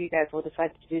future you guys will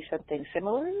decide to do something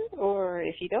similar, or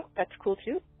if you don't, that's cool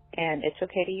too. And it's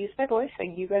okay to use my voice,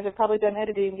 and you guys are probably done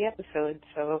editing the episode,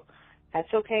 so that's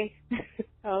okay.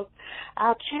 I'll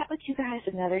chat with you guys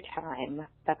another time.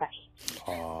 Bye-bye.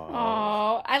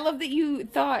 Oh, I love that you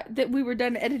thought that we were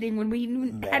done editing when we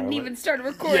hadn't even started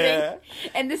recording. Yeah.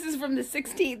 And this is from the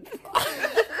 16th.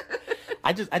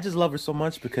 I just love her so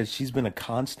much because she's been a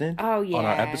constant Oh, yeah. on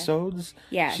our episodes.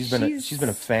 Yeah, she's been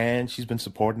a fan. She's been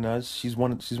supporting us. She's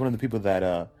one of the people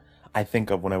that I think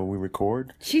of whenever we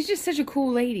record. She's just such a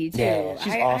cool lady, too. Yeah,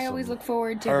 she's awesome. I always look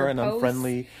forward to her her and posts.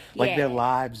 Unfriendly, like Yeah. their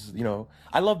lives. You know,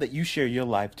 I love that you share your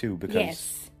life too because,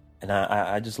 Yes. and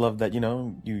I just love that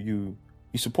you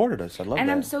supported us. I love And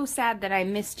that. I'm so sad that I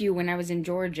missed you when I was in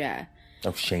Georgia.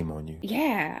 Oh, shame on you.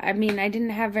 Yeah, I mean, I didn't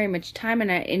have very much time,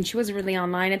 and she wasn't really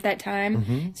online at that time,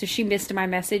 Mhm. so she missed my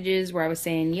messages where I was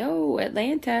saying, "Yo,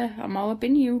 Atlanta, I'm all up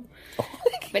in you."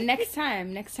 But next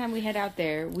time we head out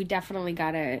there, we definitely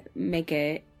gotta make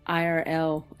a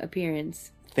IRL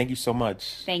appearance. Thank you so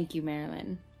much. Thank you,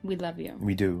 Marilyn. We love you.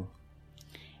 We do.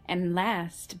 And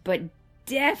last, but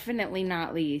definitely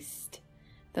not least,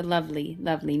 the lovely,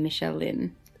 lovely Michelle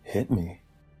Lynn. Hit me.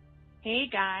 Hey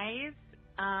guys,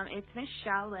 it's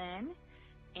Michelle Lynn,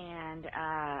 and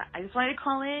I just wanted to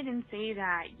call in and say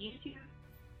that YouTube.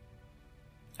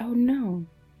 Oh no.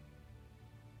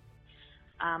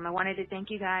 I wanted to thank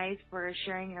you guys for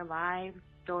sharing your lives,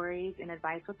 stories, and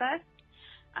advice with us.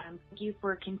 Thank you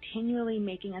for continually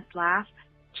making us laugh,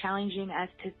 challenging us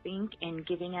to think, and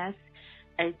giving us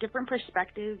a different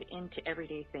perspective into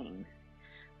everyday things.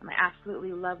 I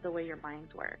absolutely love the way your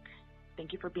minds work.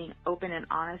 Thank you for being open and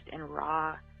honest and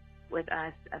raw with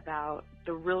us about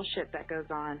the real shit that goes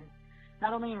on,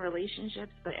 not only in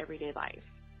relationships, but everyday life.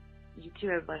 You two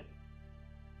have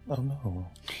Oh no.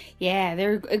 Yeah,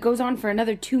 it goes on for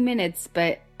another 2 minutes,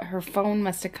 but her phone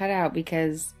must have cut out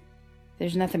because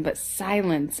there's nothing but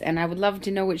silence. And I would love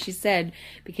to know what she said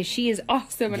because she is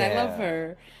awesome and I love Yeah.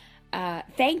 her.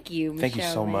 Thank you, Michelle. Thank you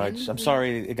so Lynn. much. I'm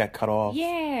sorry it got cut off.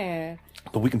 Yeah,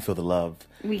 But we can feel the love.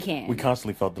 we can. We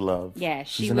constantly felt the love. Yeah,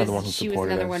 She's another one who she was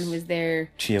supported another us. one who was there.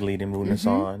 Cheerleading, rooting us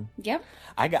Mhm. on. Yep.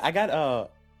 I got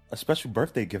a special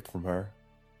birthday gift from her.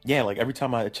 Yeah, like every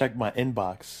time I check my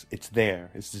inbox, it's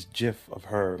there. It's this GIF of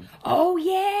her. Oh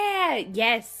yeah,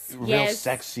 yes, Real yes.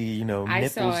 sexy, I saw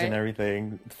nipples it. and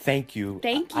everything. Thank you.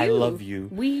 Thank you. I love you.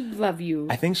 We love you.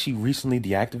 I think she recently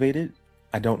deactivated.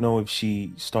 I don't know if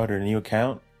she started a new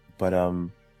account, but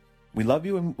we love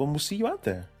you and we'll see you out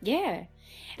there. Yeah.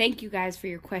 Thank you guys for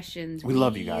your questions. We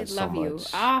love you guys so love you.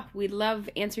 much. We love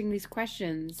answering these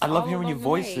questions. I love all hearing your along the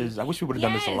way. voices. I wish we would have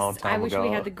done this a long Yes, time I wish ago. we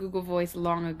had the Google Voice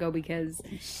long ago because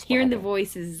hearing the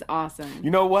voice is awesome.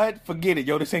 You know what? Forget it.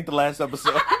 Yo, this ain't the last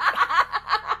episode.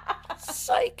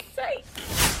 Psych. Psych.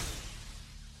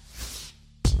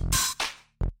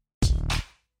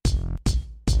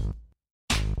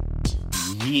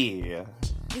 Yeah.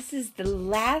 This is the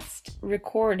last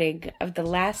recording of the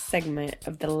last segment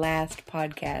of the last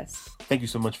podcast. Thank you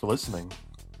so much for listening.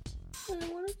 I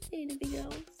don't want to say anything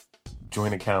else.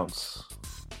 Join accounts.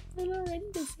 I'm not ready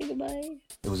to say goodbye.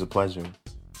 It was a pleasure.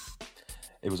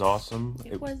 It was awesome.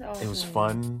 It was It was awesome.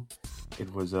 fun.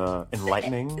 It was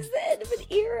enlightening. It's the end of an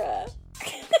era.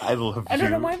 I love you. I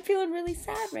don't know why I'm feeling really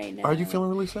sad right now. Are you feeling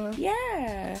really sad?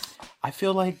 Yeah. I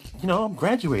feel like, I'm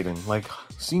graduating, like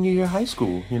senior year high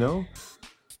school,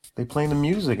 They playing the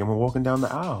music and we're walking down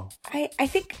the aisle. I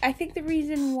think the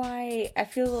reason why I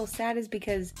feel a little sad is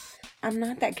because I'm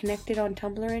not that connected on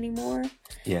Tumblr anymore.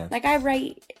 Yeah. Like I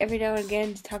write every now and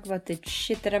again to talk about the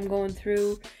shit that I'm going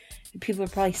through. And people are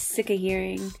probably sick of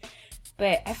hearing.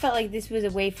 But I felt like this was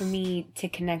a way for me to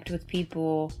connect with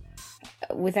people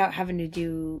without having to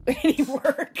do any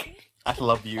work. I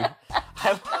love you.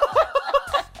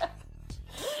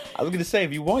 I was going to say,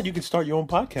 if you want, you can start your own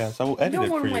podcast. I will edit No it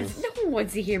for one you.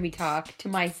 wants to hear me talk to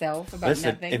myself about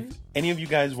Listen, nothing. if any of you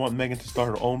guys want Megan to start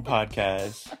her own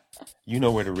podcast, you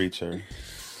know where to reach her.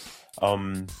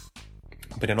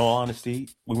 But in all honesty,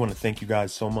 we want to thank you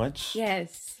guys so much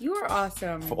Yes, you are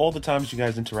awesome. for all the times you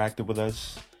guys interacted with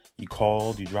us. You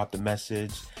called, you dropped a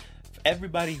message. For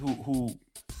everybody who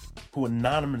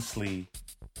anonymously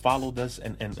followed us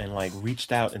and like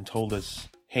reached out and told us,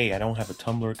 hey, I don't have a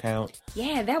Tumblr account,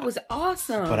 Yeah, that was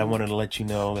awesome. but I wanted to let you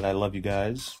know that I love you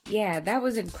guys. Yeah, that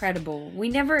was incredible. We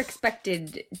never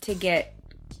expected to get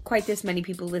quite this many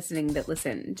people listening that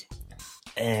listened.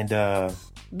 And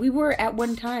We were at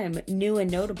one time new and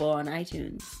notable on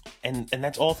iTunes. and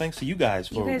that's all thanks to you guys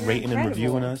for You guys are rating and incredible.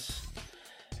 reviewing us.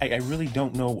 I really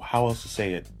don't know how else to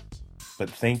say it, but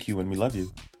thank you and we love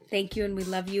you. Thank you and we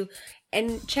love you.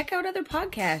 And check out other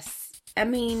podcasts. I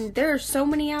mean, there are so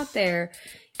many out there.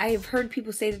 I've heard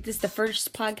people say that this is the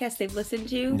first podcast they've listened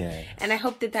to. Yeah. And I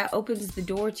hope that that opens the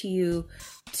door to you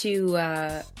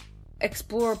to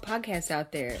explore podcasts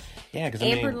out there. Yeah, because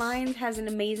Amber Lyons has an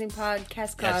amazing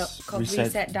podcast called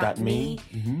Reset.me.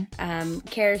 Reset.me. Mhm.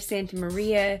 Cara Santa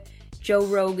Maria, Joe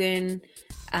Rogan,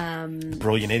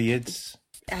 Brilliant Idiots.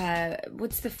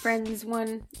 what's the Friends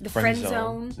one? The Friend Friend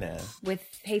Zone. Nah. With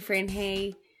Hey Fran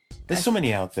Hey. There's so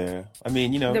many out there. I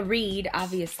mean, The Read,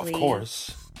 obviously. Of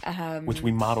course. Which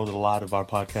we modeled a lot of our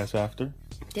podcasts after.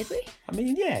 Did we? I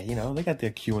mean, yeah, they got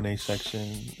their Q&A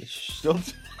section.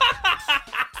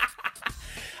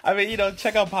 I mean,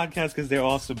 check out podcasts because they're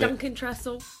awesome. Duncan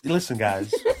Trussell. Listen,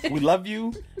 guys, we love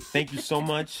you. Thank you so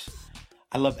much.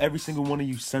 I love every single one of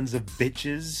you sons of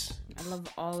bitches. I love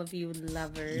all of you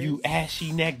lovers. You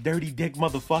ashy neck, dirty dick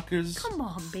motherfuckers. Come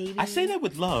on, baby. I say that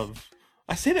with love.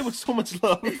 I say that with so much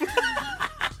love.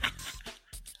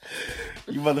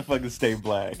 You motherfuckers stay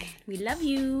black. We love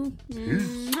you.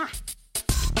 Mwah.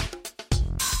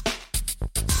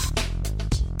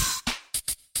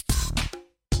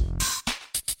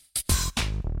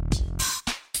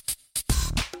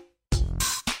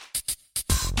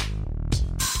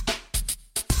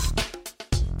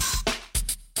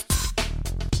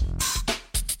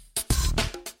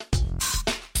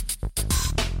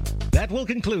 That will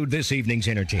conclude this evening's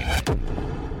entertainment.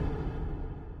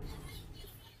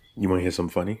 You want to hear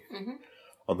something funny? Mm-hmm.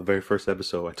 On the very first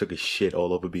episode, I took a shit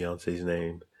all over Beyonce's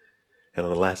name. And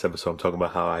on the last episode, I'm talking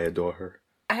about how I adore her.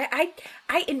 I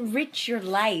enrich your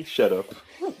life. Shut up.